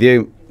about with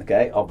you.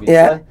 Okay, obviously.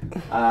 Yeah.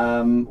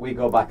 We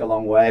go back a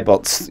long way,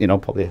 but, you know,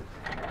 probably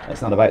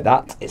it's not about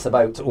that. It's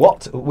about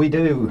what we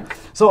do.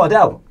 So,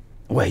 Adele,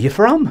 where are you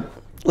from?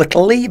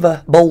 Little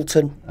Lever,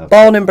 Bolton. Okay.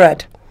 Born and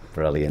bred.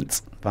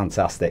 Brilliant.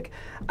 Fantastic.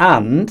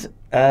 And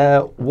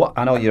what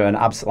I know you're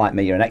like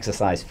me, you're an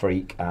exercise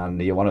freak,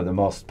 and you're one of the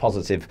most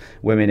positive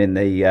women in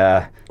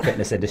the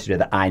fitness industry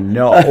that I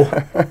know.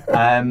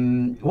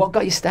 What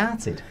got you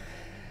started?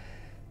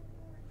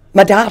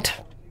 My dad.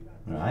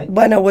 Right.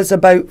 When I was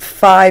about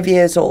 5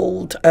 years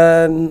old,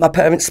 my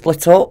parents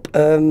split up,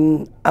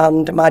 and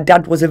my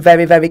dad was a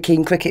very, very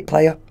keen cricket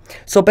player.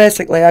 So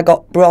basically, I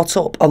got brought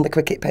up on the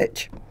cricket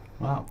pitch.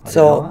 Wow.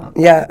 So,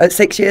 yeah, at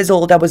 6 years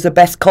old, I was the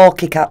best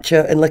corky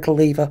catcher in Little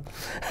Lever.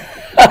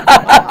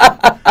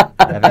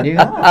 Never knew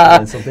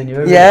that. Something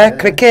new. Yeah,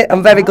 cricket.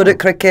 I'm very good at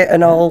cricket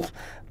and all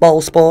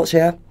ball sports,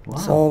 yeah. Wow.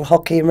 So,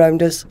 hockey and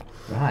rounders.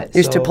 Right.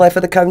 Used to play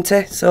for the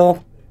county,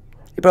 so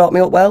he brought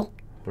me up well.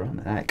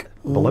 Blooming heck.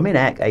 Blooming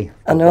heck, eh?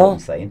 I know. What I'm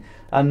saying.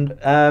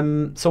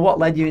 And so what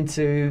led you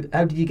into,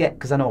 how did you get,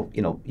 because I know,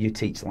 you know, you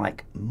teach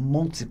like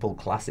multiple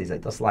classes.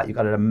 It's like you've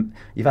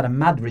had a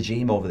mad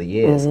regime over the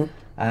years.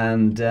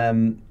 And,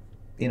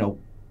 you know,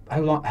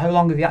 how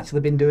long have you actually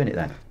been doing it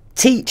then?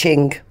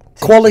 Teaching.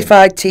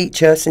 Qualified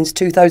teacher since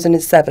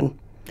 2007.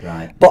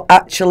 Right. But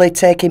actually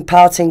taking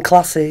part in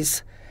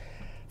classes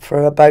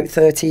for about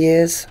 30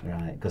 years.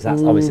 Right, because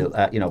that's obviously,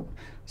 you know,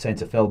 saying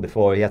to Phil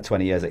before, he had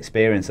 20 years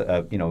experience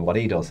at, you know, what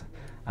he does.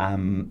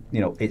 You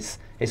know, it's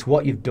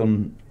what you've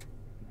done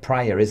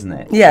prior, isn't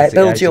it? Yeah, it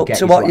builds you up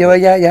to what you are,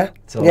 yeah.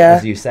 So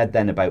as you said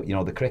then about, you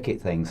know, the cricket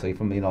thing, so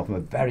from, you know, from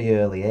a very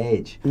early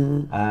age,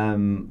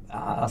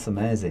 that's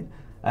amazing.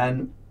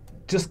 And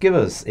just give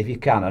us, if you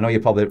can, I know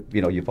you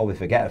probably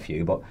forget a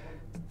few, but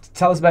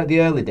tell us about the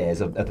early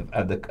days of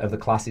the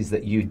classes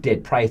that you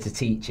did prior to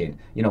teaching.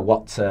 You know,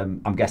 what,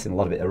 I'm guessing a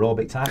lot of it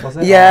aerobic type, was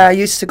it? Yeah, I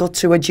used to go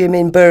to a gym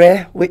in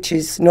Bury, which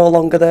is no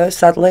longer there,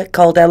 sadly,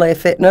 called LA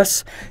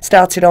Fitness.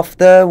 Started off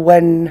there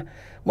when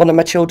one of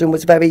my children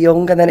was very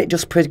young, and then it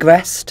just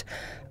progressed.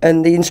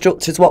 And the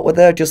instructors, what were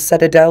there, just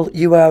said, Adele,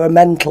 you are a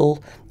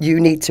mental, you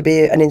need to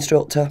be an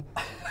instructor.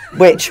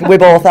 Which we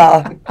both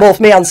are, both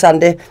me and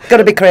Sandy. Got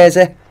to be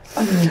crazy.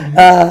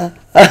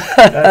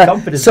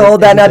 So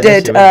then I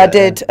did,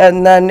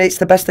 and then it's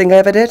the best thing I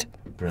ever did.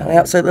 Brilliant. I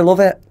absolutely love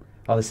it.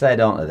 Well, they say,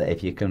 don't they, that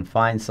if you can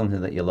find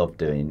something that you love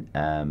doing,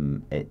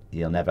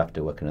 you'll never have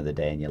to work another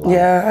day in your life.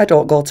 Yeah, I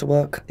don't go to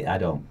work. I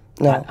don't.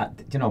 No.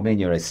 Do you know, me and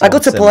you are so I go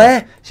to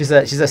similar. play. She's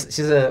a,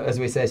 as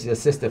we say, she's a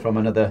sister from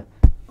another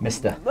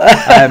mister.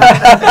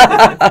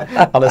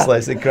 Honestly,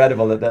 it's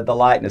incredible that the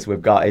likeness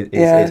we've got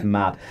is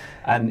mad.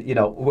 And you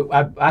know,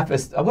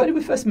 where did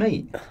we first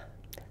meet?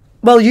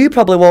 Well, you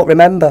probably won't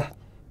remember,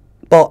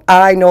 but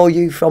I know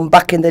you from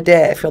back in the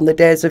day, from the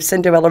days of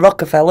Cinderella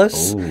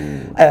Rockefellers,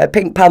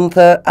 Pink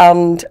Panther,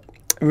 and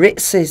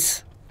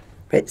Ritz's.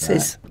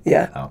 Right.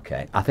 Yeah.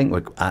 Okay. I think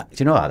we're. Do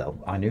you know, Adele,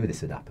 I knew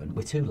this would happen.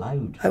 We're too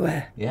loud. Oh,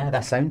 where? Yeah,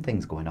 that sound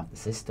thing's going off the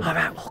system. All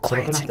right, well,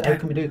 quiet. So how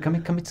can we do it? Can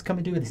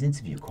we do this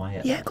interview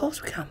quiet? Yeah, of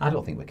course we can. I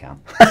don't think we can.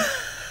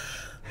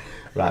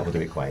 Right, we'll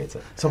do it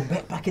quieter. So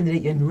back in the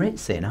day, in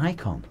Ritz, in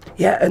Icon.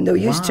 Yeah, and there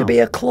used to be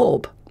a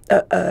club,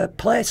 a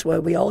place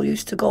where we all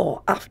used to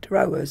go after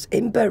hours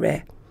in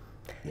Bury.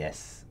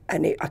 Yes.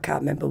 And I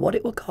can't remember what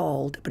it was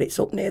called, but it's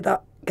up near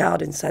that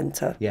garden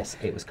centre. Yes,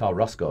 it was called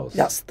Roscoe's.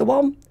 That's the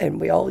one, and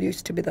we all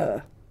used to be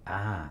there.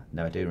 Ah,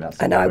 no, I do remember.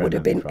 And I would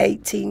have been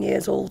 18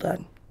 years old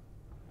then.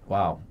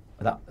 Wow.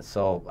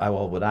 So how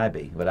old would I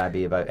be? Would I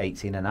be about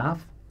 18 and a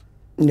half?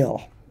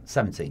 No.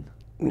 17?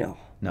 No.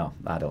 No,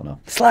 I don't know.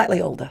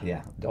 Slightly older.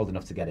 Yeah, old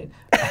enough to get in.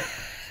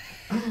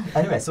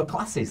 Anyway, so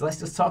classes. Let's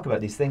just talk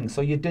about these things.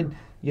 So you did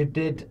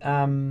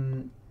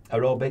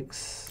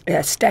aerobics.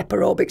 Yeah, step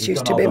aerobics You've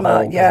used done to be all the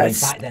my whole- 'cause I mean,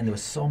 back then there were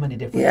so many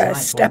different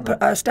types. step. Wasn't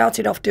there? I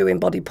started off doing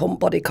body pump,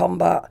 body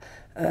combat,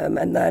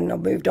 and then I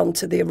moved on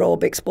to the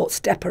aerobics. But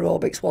step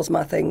aerobics was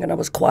my thing, and I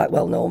was quite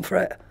well known for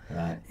it.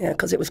 Right. Yeah,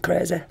 because it was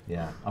crazy.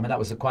 Yeah, I mean that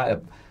was quite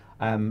a.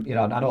 You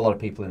know, I know a lot of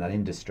people in that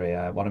industry.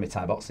 One of my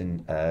Thai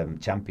boxing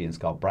champions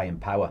called Brian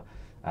Power.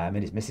 And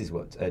his missus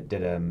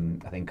did a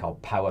thing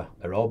called Power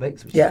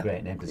Aerobics, which is a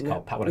great name because it's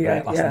called Power. What a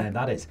great last name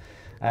that is.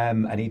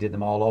 And he did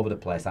them all over the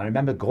place. I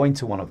remember going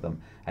to one of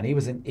them, and he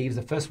was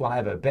the first one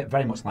ever,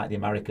 very much like the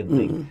American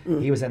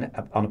thing. He was on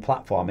a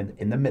platform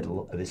in the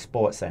middle of this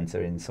sports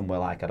centre in somewhere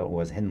like, I don't know, it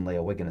was Hindley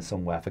or Wigan or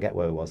somewhere, I forget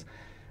where it was.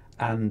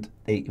 And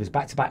he was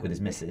back to back with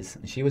his missus,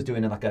 and she was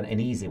doing like an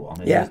easy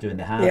one, and he was doing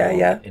the hard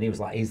one. And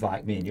he's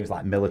like me, and he was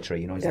like military,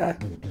 you know. He's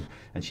like,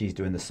 and she's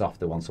doing the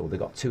softer one. So they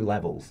got 2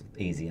 levels,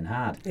 easy and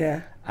hard.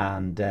 Yeah.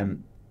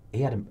 And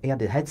he had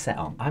a headset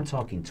on. I'm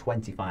talking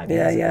 25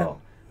 years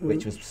ago,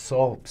 which was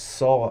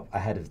so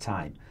ahead of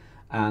time.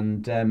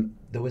 And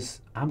there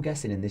was, I'm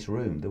guessing in this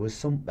room, there was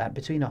some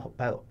between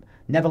about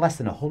never less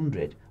than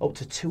 100 up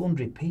to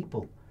 200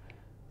 people.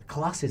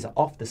 Classes are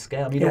off the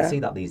scale. I mean, you don't see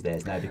that these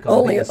days now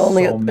because there's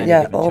so many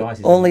different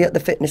choices. Only at the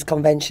fitness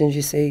conventions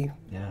you see.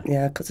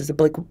 Yeah, because there's a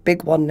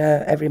big one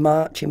every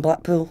March in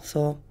Blackpool.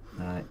 So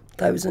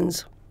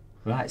thousands.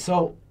 Right.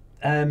 So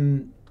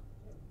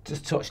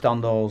just touched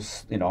on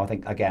those. You know, I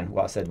think again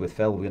what I said with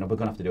Phil. You know, we're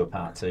going to have to do a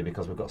part 2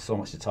 because we've got so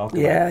much to talk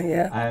about.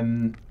 Yeah.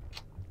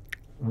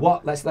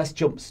 Let's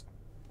jump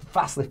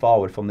fastly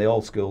forward from the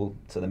old school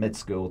to the mid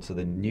school to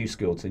the new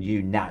school to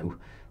you now.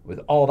 With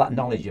all that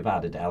knowledge you've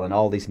had, Adele, and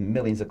all these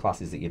millions of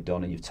classes that you've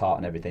done and you've taught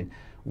and everything,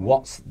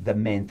 what's the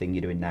main thing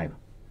you're doing now?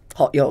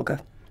 Hot yoga.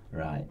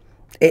 Right.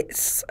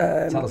 It's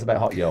tell us about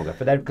hot yoga,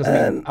 because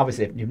I mean,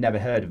 obviously if you've never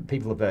heard of,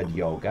 people have heard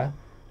yoga.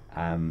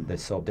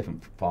 There's so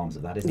different forms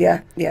of that, isn't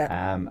there?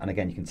 Yeah. And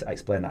again, you can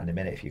explain that in a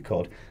minute if you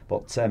could.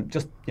 But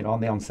just on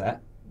the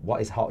onset,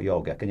 what is hot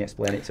yoga? Can you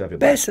explain it to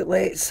everybody?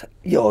 Basically, it's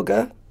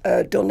yoga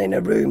done in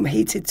a room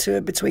heated to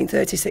between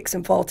 36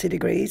 and 40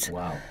 degrees.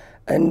 Wow.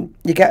 And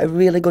you get a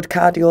really good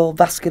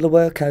cardiovascular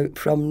workout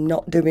from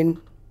not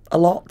doing a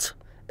lot,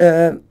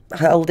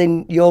 held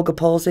in yoga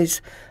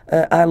poses.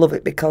 I love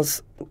it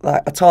because,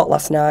 like I taught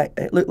last night,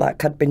 it looked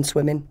like I'd been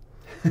swimming.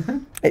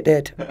 It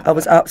did. I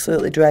was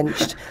absolutely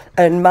drenched.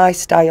 And my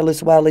style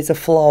as well is a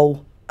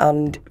flow.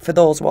 And for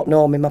those what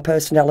know me, my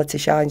personality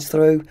shines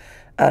through.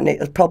 And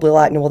it's probably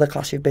like no other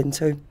class you've been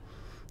to.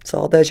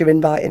 So there's your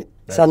invite,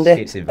 Sandy.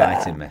 Keeps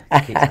inviting me.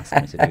 Keeps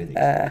asking me to do these.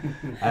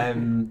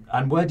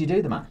 And where do you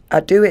do them at?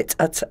 I do it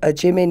at a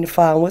gym in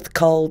Farnworth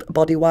called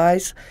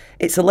Bodywise.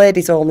 It's a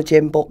ladies only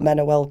gym, but men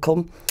are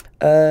welcome.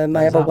 I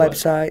have a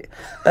website.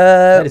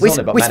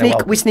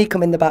 We sneak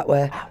them in the back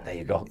way. Ah, there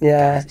you go.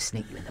 Yeah. Guys,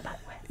 sneak you in the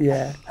back way.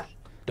 Yeah.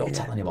 Don't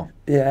tell anyone.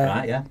 Yeah.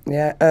 Right, yeah?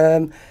 Yeah.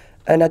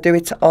 And I do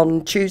it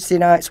on Tuesday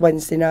nights,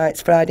 Wednesday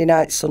nights, Friday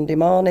nights, Sunday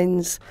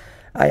mornings.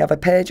 I have a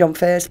page on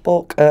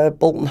Facebook,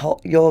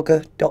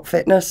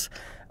 boltonhotyoga.fitness,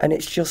 and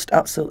it's just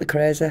absolutely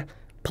crazy.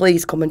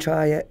 Please come and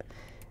try it.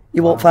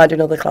 You won't find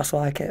another class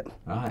like it.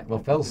 Right. Well,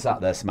 Phil's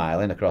sat there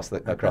smiling across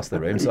the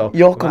room. So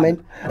you're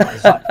coming.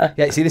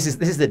 Yeah. See, this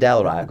is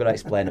Adele, right? I've got to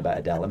explain about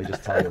Adele. Let me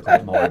just tell you a little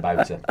bit more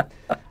about her.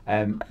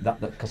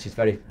 Because she's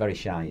very, very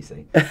shy. You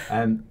see,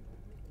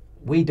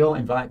 we don't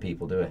invite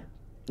people, do we?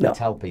 We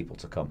tell people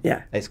to come.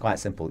 Yeah. It's quite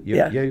simple.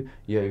 You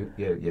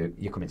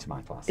come into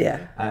my class.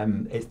 Yeah.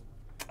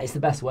 It's the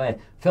best way.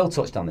 Phil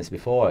touched on this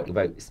before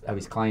about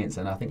his clients,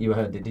 and I think you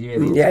heard. Did you hear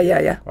this?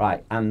 Yeah.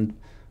 Right, and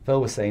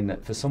Phil was saying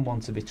that for someone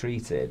to be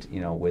treated,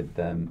 with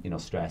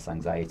stress,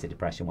 anxiety,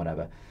 depression,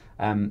 whatever,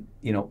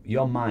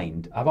 your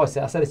mind. I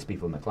said this to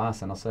people in the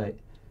class, and I'll say,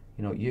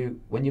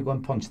 when you go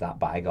and punch that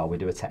bag, or we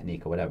do a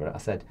technique or whatever, I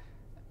said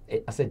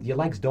your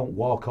legs don't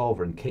walk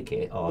over and kick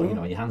it, or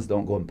your hands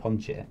don't go and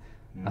punch it.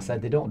 I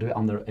said they don't do it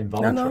on the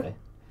involuntary.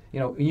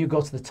 No. When you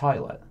go to the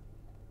toilet,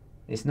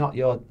 it's not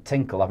your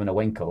tinkle having a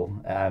winkle,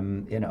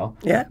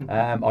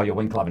 Yeah. or your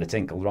winkle having a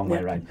tinkle, wrong way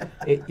around.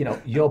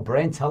 Your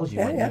brain tells you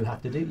when you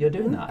have to do. You're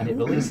doing that, and it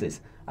releases.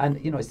 And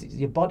it's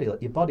your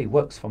body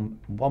works from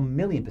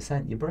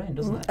 1,000,000% your brain,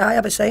 doesn't it? I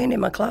have a saying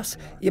in my class: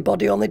 your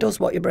body only does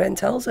what your brain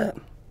tells it.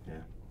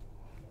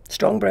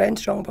 Strong brain,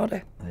 strong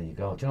body. There you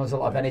go. Do you know there's a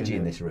lot of energy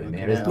in this room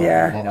here, isn't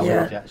there?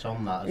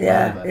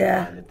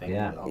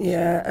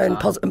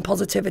 And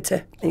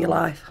positivity in your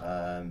life.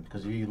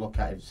 Because if you look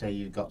at it, say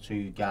you've got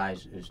 2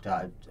 guys who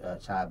started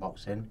Thai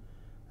boxing,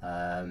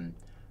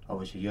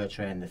 obviously you're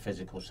training the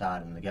physical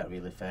side and they get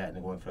really fit and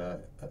they're going for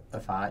a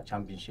fight,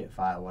 championship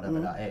fight or whatever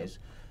that is.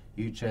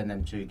 You train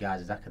them 2 guys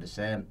exactly the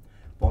same.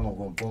 One will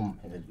go boom,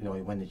 you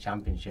win the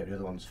championship, the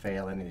other one's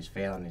failing and he's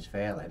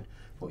failing,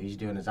 but he's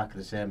doing exactly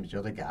the same as the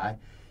other guy.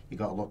 You've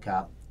got to look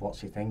at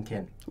what's he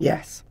thinking.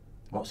 Yes.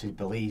 What's his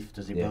belief?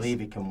 Does he believe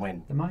he can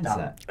win? The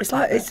mindset.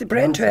 It's the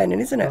brain training,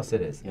 isn't it? Of course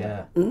it is.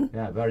 Yeah.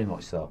 Yeah, very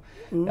much so.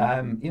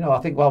 I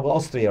think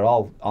us 3 are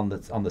all on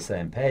the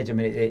same page. I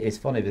mean, it's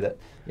funny that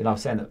I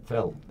was saying that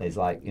Phil is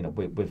like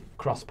we've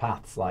crossed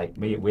paths like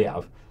we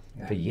have,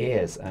 for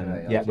years,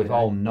 and yet we've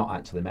all not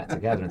actually met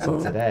together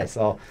until today.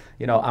 So,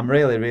 you know, I'm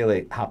really,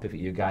 really happy for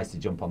you guys to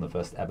jump on the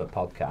first ever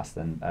podcast,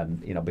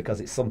 and you know, because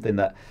it's something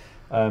that,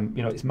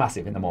 you know, it's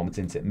massive in the moment,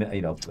 isn't it?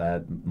 You know,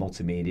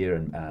 multimedia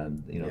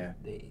and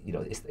you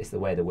know, it's the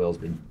way the world's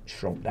been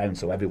shrunk down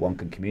so everyone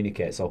can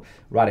communicate. So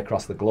right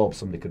across the globe,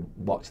 somebody could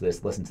watch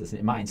this, listen to this, and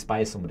it might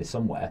inspire somebody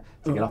somewhere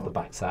to get off the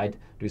backside,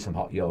 do some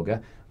hot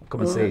yoga,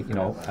 come and see, you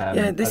know.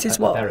 This is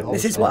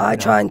what I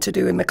trying to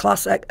do in my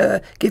class.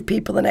 Give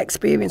people an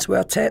experience where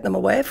I take them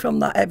away from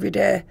that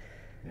everyday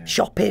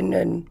shopping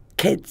and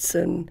kids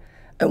and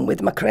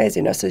with my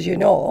craziness, as you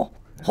know.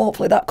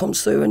 Hopefully that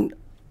comes through and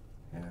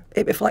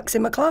it reflects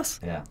in my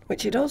class,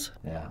 which it does.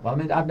 Yeah, well, I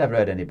mean, I've never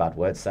heard any bad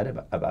words said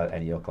about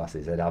any of your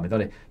classes. I mean,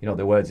 only, you know,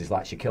 the words is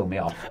like, she killed me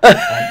off.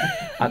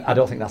 And I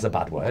don't think that's a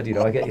bad word, you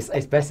know.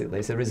 It's basically,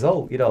 it's a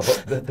result, you know.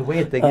 But the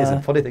weird thing is,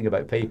 and funny thing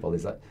about people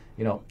is that,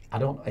 you know,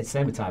 it's the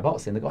same with Thai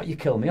boxing. They go, oh, you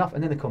killed me off,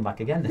 and then they come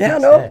back again the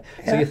next day.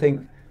 So you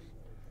think,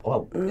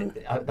 well,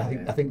 I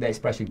think the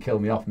expression "kill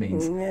me off"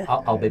 means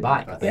I'll be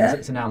back. I think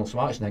it's an Arnold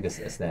Schwarzenegger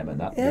statement.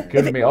 That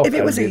kill me off, I'll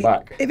be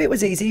back. If it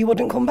was easy, you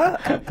wouldn't come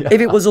back.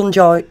 If it was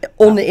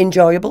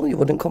unenjoyable, you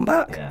wouldn't come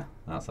back. Yeah,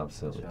 that's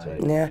absolutely true.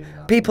 Yeah,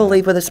 people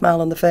leave with a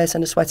smile on the face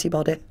and a sweaty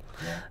body.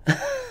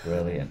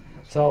 Brilliant.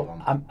 So,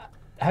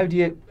 how do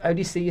you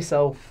see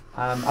yourself?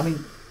 I mean,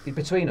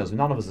 between us,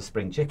 none of us are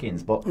spring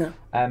chickens, but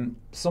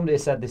somebody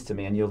said this to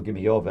me, and you'll give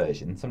me your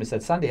version. Somebody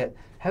said, Sandy,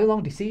 how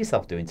long do you see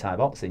yourself doing Thai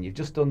boxing? You've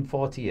just done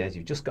 40 years,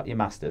 you've just got your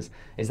masters.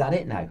 Is that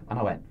it now? And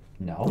I went,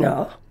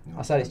 no.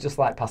 I said, it's just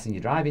like passing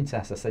your driving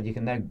test. I said, you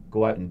can now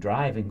go out and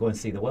drive and go and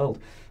see the world.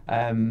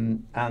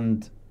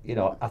 And, you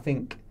know, I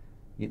think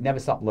you never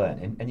stop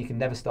learning, and you can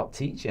never stop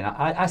teaching.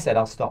 I said,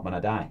 I'll stop when I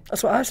die.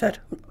 That's what I said.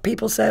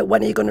 People say,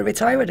 when are you going to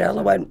retire, Adele?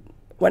 I went,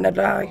 when I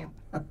die.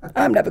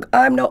 I'm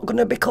not going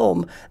to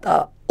become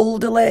that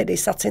older lady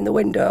sat in the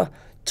window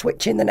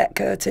twitching the net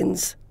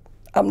curtains.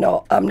 I'm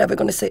never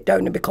going to sit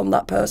down and become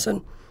that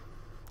person.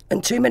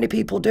 And too many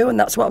people do, and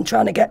that's what I'm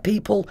trying to get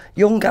people,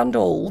 young and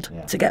old,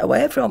 to get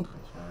away from.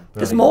 Brilliant.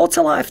 There's more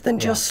to life than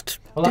just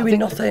doing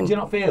nothing. Do you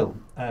not feel,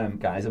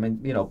 guys, I mean,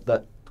 you know,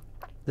 that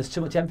there's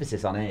too much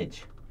emphasis on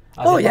age?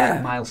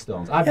 Like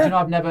milestones. Do you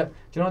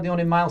know the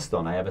only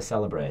milestone I ever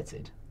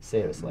celebrated,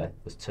 seriously,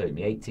 was two,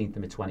 my 18th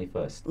and my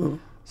 21st.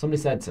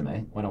 Somebody said to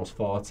me when I was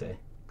 40,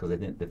 because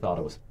they thought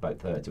I was about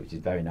 30, which is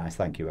very nice,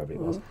 thank you, whoever it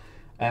was,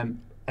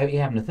 are you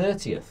having a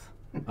 30th?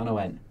 And I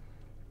went,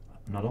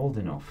 I'm not old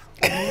enough.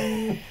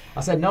 I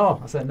said,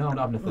 no, I'm not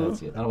having a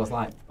 30th. And I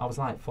was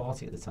like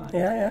 40 at the time.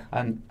 Yeah.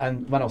 And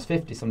when I was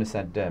 50, somebody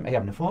said, are you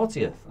having a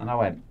 40th? And I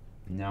went,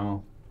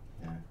 no.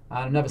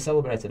 I've never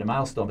celebrated a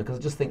milestone, because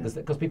I just think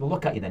because people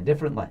look at you then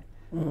differently.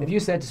 If you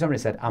said to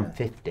somebody, I'm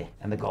 50,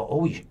 and they go,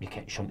 oh, you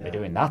shouldn't be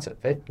doing that at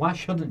 50. Why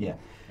shouldn't you?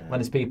 When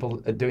there's people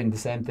doing the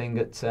same thing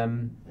there's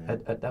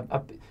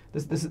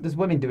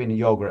women doing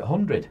yoga at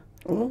 100.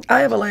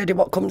 I have a lady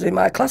what comes in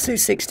my class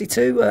who's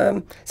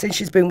 62. Since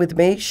she's been with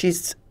me,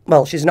 she's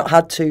not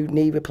had 2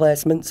 knee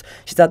replacements.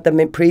 She's had them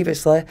in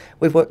previously.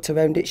 We've worked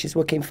around it. She's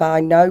working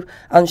fine now,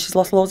 and she's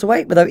lost loads of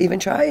weight without even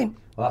trying.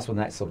 Well, that's the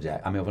next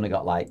subject. I mean, we've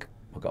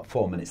got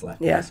 4 minutes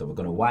left here, so we're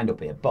going to wind up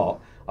here.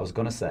 But I was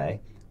going to say,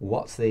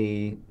 what's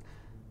the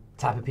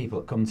type of people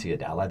that come to you,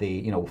 Del? Are they,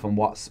 you know, from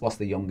what's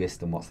the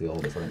youngest and what's the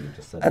oldest? I think you've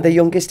just said. The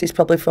youngest is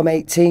probably from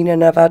 18,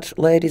 and I've had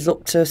ladies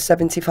up to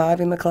 75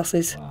 in my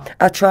classes. Wow.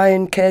 I try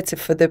and cater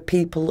for the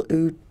people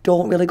who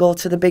don't really go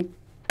to the big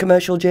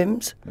commercial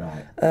gyms.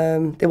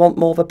 Right. They want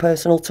more of a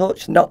personal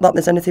touch. Not that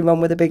there's anything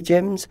wrong with the big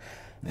gyms,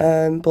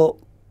 but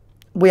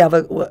we have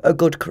a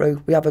good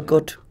crew. We have a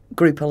good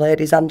group of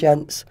ladies and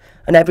gents,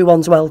 and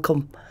everyone's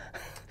welcome.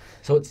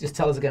 So just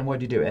tell us again, where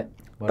do you do it?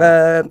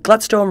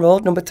 Gladstone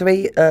Road, number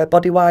 3,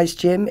 Bodywise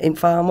Gym in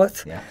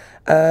Farnworth. Yeah.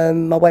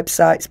 My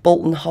website's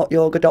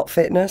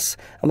boltonhotyoga.fitness.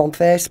 I'm on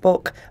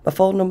Facebook. My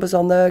phone number's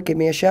on there. Give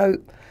me a shout.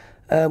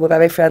 We're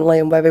very friendly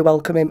and very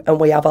welcoming, and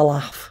we have a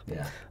laugh.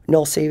 Yeah.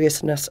 No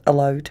seriousness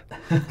allowed.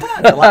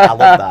 I love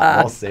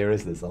that. No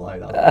seriousness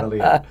allowed. That's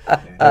brilliant.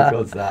 How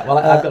good's that? Well,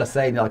 I've got to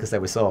say, like I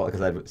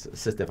said,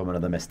 sister from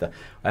another mister.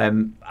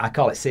 I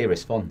call it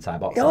serious fun, Thai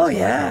boxing. Oh,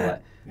 yeah.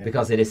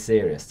 Because it is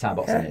serious. Thai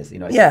boxing is, you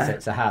know,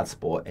 it's a hard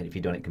sport, and if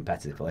you've done it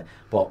competitively.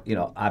 But, you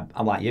know,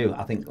 I'm like you.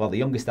 I think, the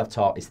youngest I've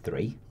taught is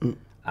 3.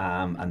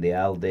 And the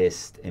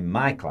eldest in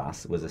my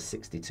class was a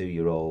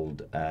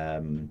 62-year-old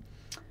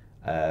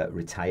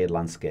retired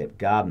landscape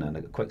gardener. And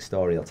a quick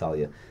story I'll tell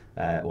you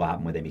what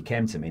happened with him. He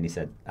came to me and he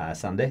said,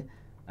 Sandy,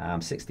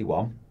 I'm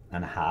 61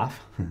 and a half,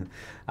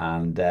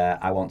 and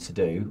I want to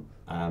do,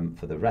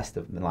 for the rest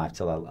of my life,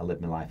 till I live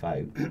my life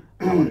out,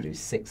 I want to do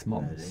 6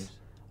 months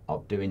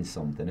of doing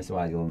something. This is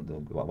why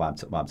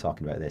I'm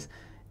talking about this,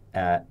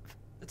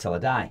 till I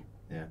die.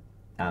 Yeah.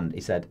 And he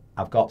said,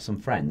 I've got some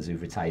friends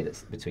who've retired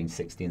at between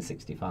 60 and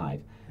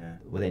 65.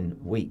 Within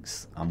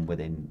weeks and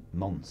within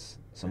months,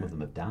 some of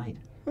them have died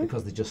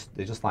because they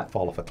just like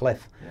fall off a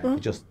cliff.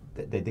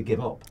 They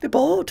give up. They're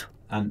bored.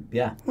 And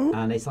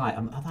and it's like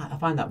I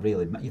find that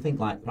really. You think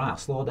like, right, I'll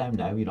slow down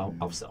now. You know,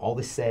 all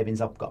this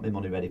savings, I've got my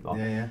money ready for.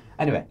 Yeah.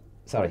 Anyway,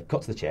 sorry,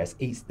 cut to the chase.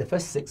 He's the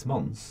first 6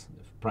 months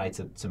prior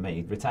to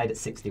me, retired at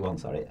 61.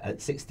 Sorry,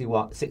 at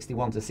 61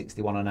 to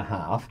 61 and a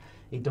half,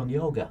 he'd done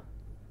yoga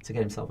to get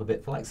himself a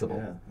bit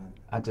flexible.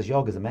 Because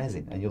yoga's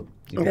amazing, and you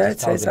can just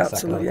tell us in a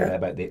second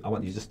about the. I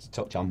want you just to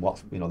touch on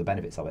what's the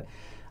benefits of it.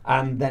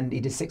 And then he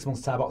did 6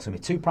 months Thai boxing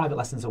with me, 2 private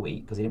lessons a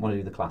week because he didn't want to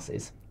do the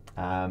classes.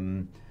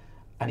 And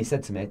he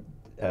said to me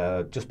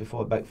just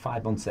before about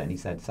 5 months in, he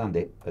said,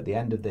 "Sandy, at the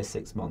end of this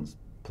 6 months,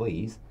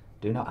 please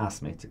do not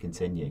ask me to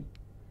continue."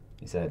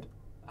 He said,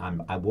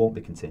 I won't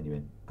be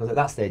continuing. Because at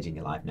that stage in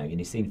your life now, and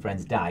you've seen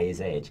friends die his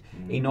age,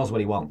 he knows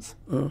what he wants.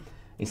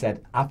 He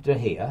said, after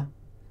here,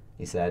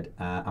 he said,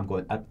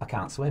 I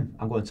can't swim.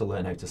 I'm going to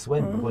learn how to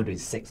swim. I'm going to do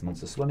 6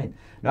 months of swimming.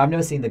 Now, I've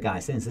never seen the guy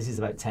since. This is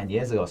about 10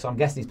 years ago. So I'm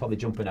guessing he's probably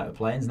jumping out of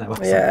planes now.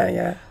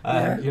 Yeah.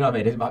 You know what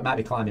I mean? It might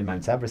be climbing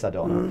Mount Everest, I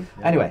don't know.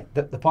 Anyway,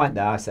 the point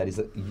there I said is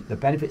that the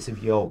benefits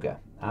of yoga,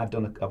 I've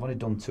only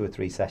done 2 or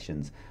 3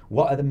 sessions.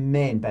 What are the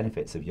main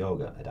benefits of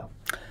yoga, Adele?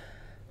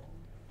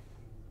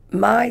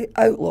 My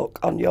outlook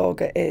on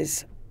yoga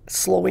is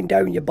slowing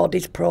down your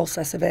body's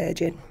process of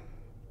ageing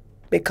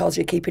because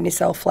you're keeping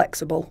yourself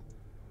flexible.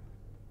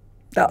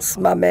 That's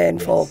my main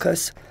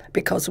focus,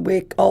 because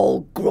we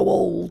all grow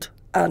old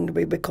and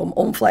we become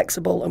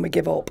unflexible and we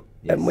give up.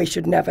 And we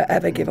should never,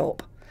 ever give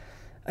up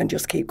and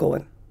just keep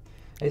going.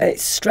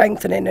 It's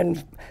strengthening,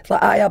 and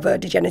like I have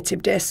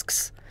degenerative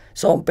discs.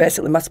 So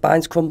basically my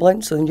spine's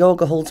crumbling, so then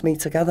yoga holds me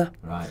together.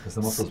 Right, because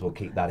the muscles will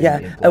keep that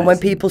in place. And when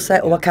people say,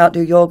 I can't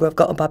do yoga, I've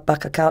got a bad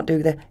back, I can't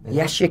do that.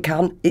 Yes, you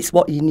can. It's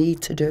what you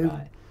need to do.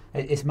 Right.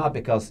 It's mad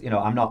because,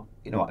 I'm not,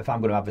 if I'm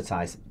going to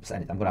advertise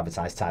anything, I'm going to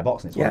advertise Thai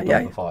boxing. It's what I've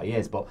done for 40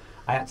 years. But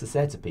I had to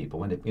say to people,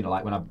 when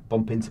when I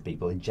bump into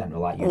people in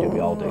general, like you do,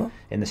 we all do,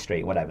 in the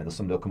street, whatever, and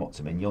somebody will come up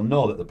to me, and you'll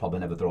know that they'll probably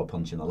never throw a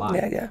punch in the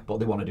line. But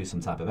they want to do some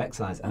type of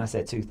exercise. And I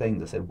said 2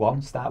 things. I said,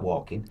 1, start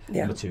walking.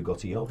 Number 2, go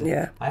to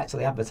yoga. I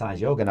actually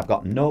advertise yoga, and I've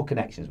got no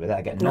connections with it.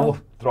 I get no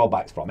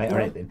throwbacks from it or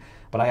anything.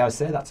 But I always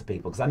say that to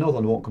people, because I know they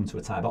won't come to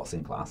a Thai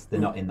boxing class. They're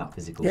not in that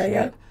physical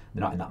shape.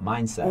 They're not in that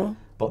mindset.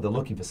 But they're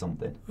looking for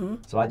something.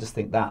 So I just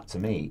think that, to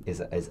me, is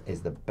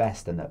the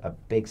best and a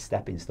big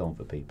stepping stone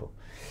for people.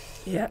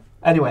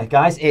 Anyway,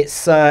 guys,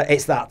 it's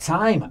that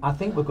time. I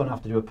think we're going to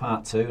have to do a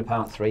part 2, a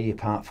part 3, a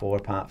part 4,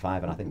 a part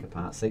 5, and I think a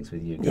part 6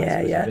 with you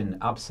guys. It's been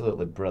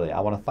absolutely brilliant. I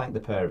want to thank the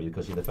pair of you,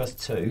 because you're the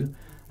first 2.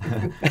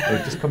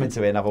 We've just come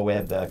into it and have a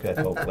wave there, Kurt,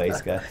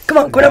 please. Come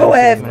on, go and have a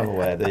wave. Come and have a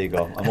wave. There you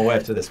go. I'm a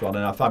wave to this one.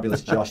 And our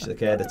fabulous Josh, the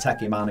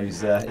techie man who's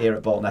here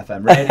at Bolton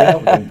FM Radio,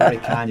 been very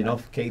kind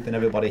enough. Keith and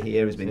everybody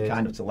here has been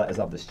kind enough to let us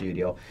have the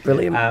studio.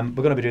 Brilliant.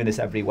 We're going to be doing this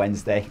every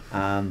Wednesday,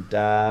 and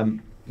we're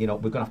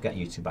going to have to get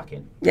YouTube back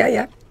in.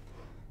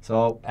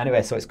 So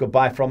anyway, so it's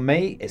goodbye from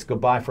me. It's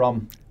goodbye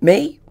from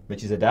me,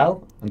 which is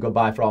Adele, and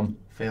goodbye from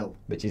Phil,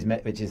 which is I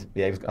thought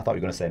you were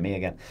going to say me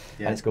again.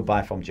 And it's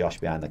goodbye from Josh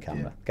behind the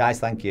camera. Guys,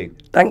 thank you.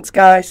 Thanks,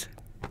 guys.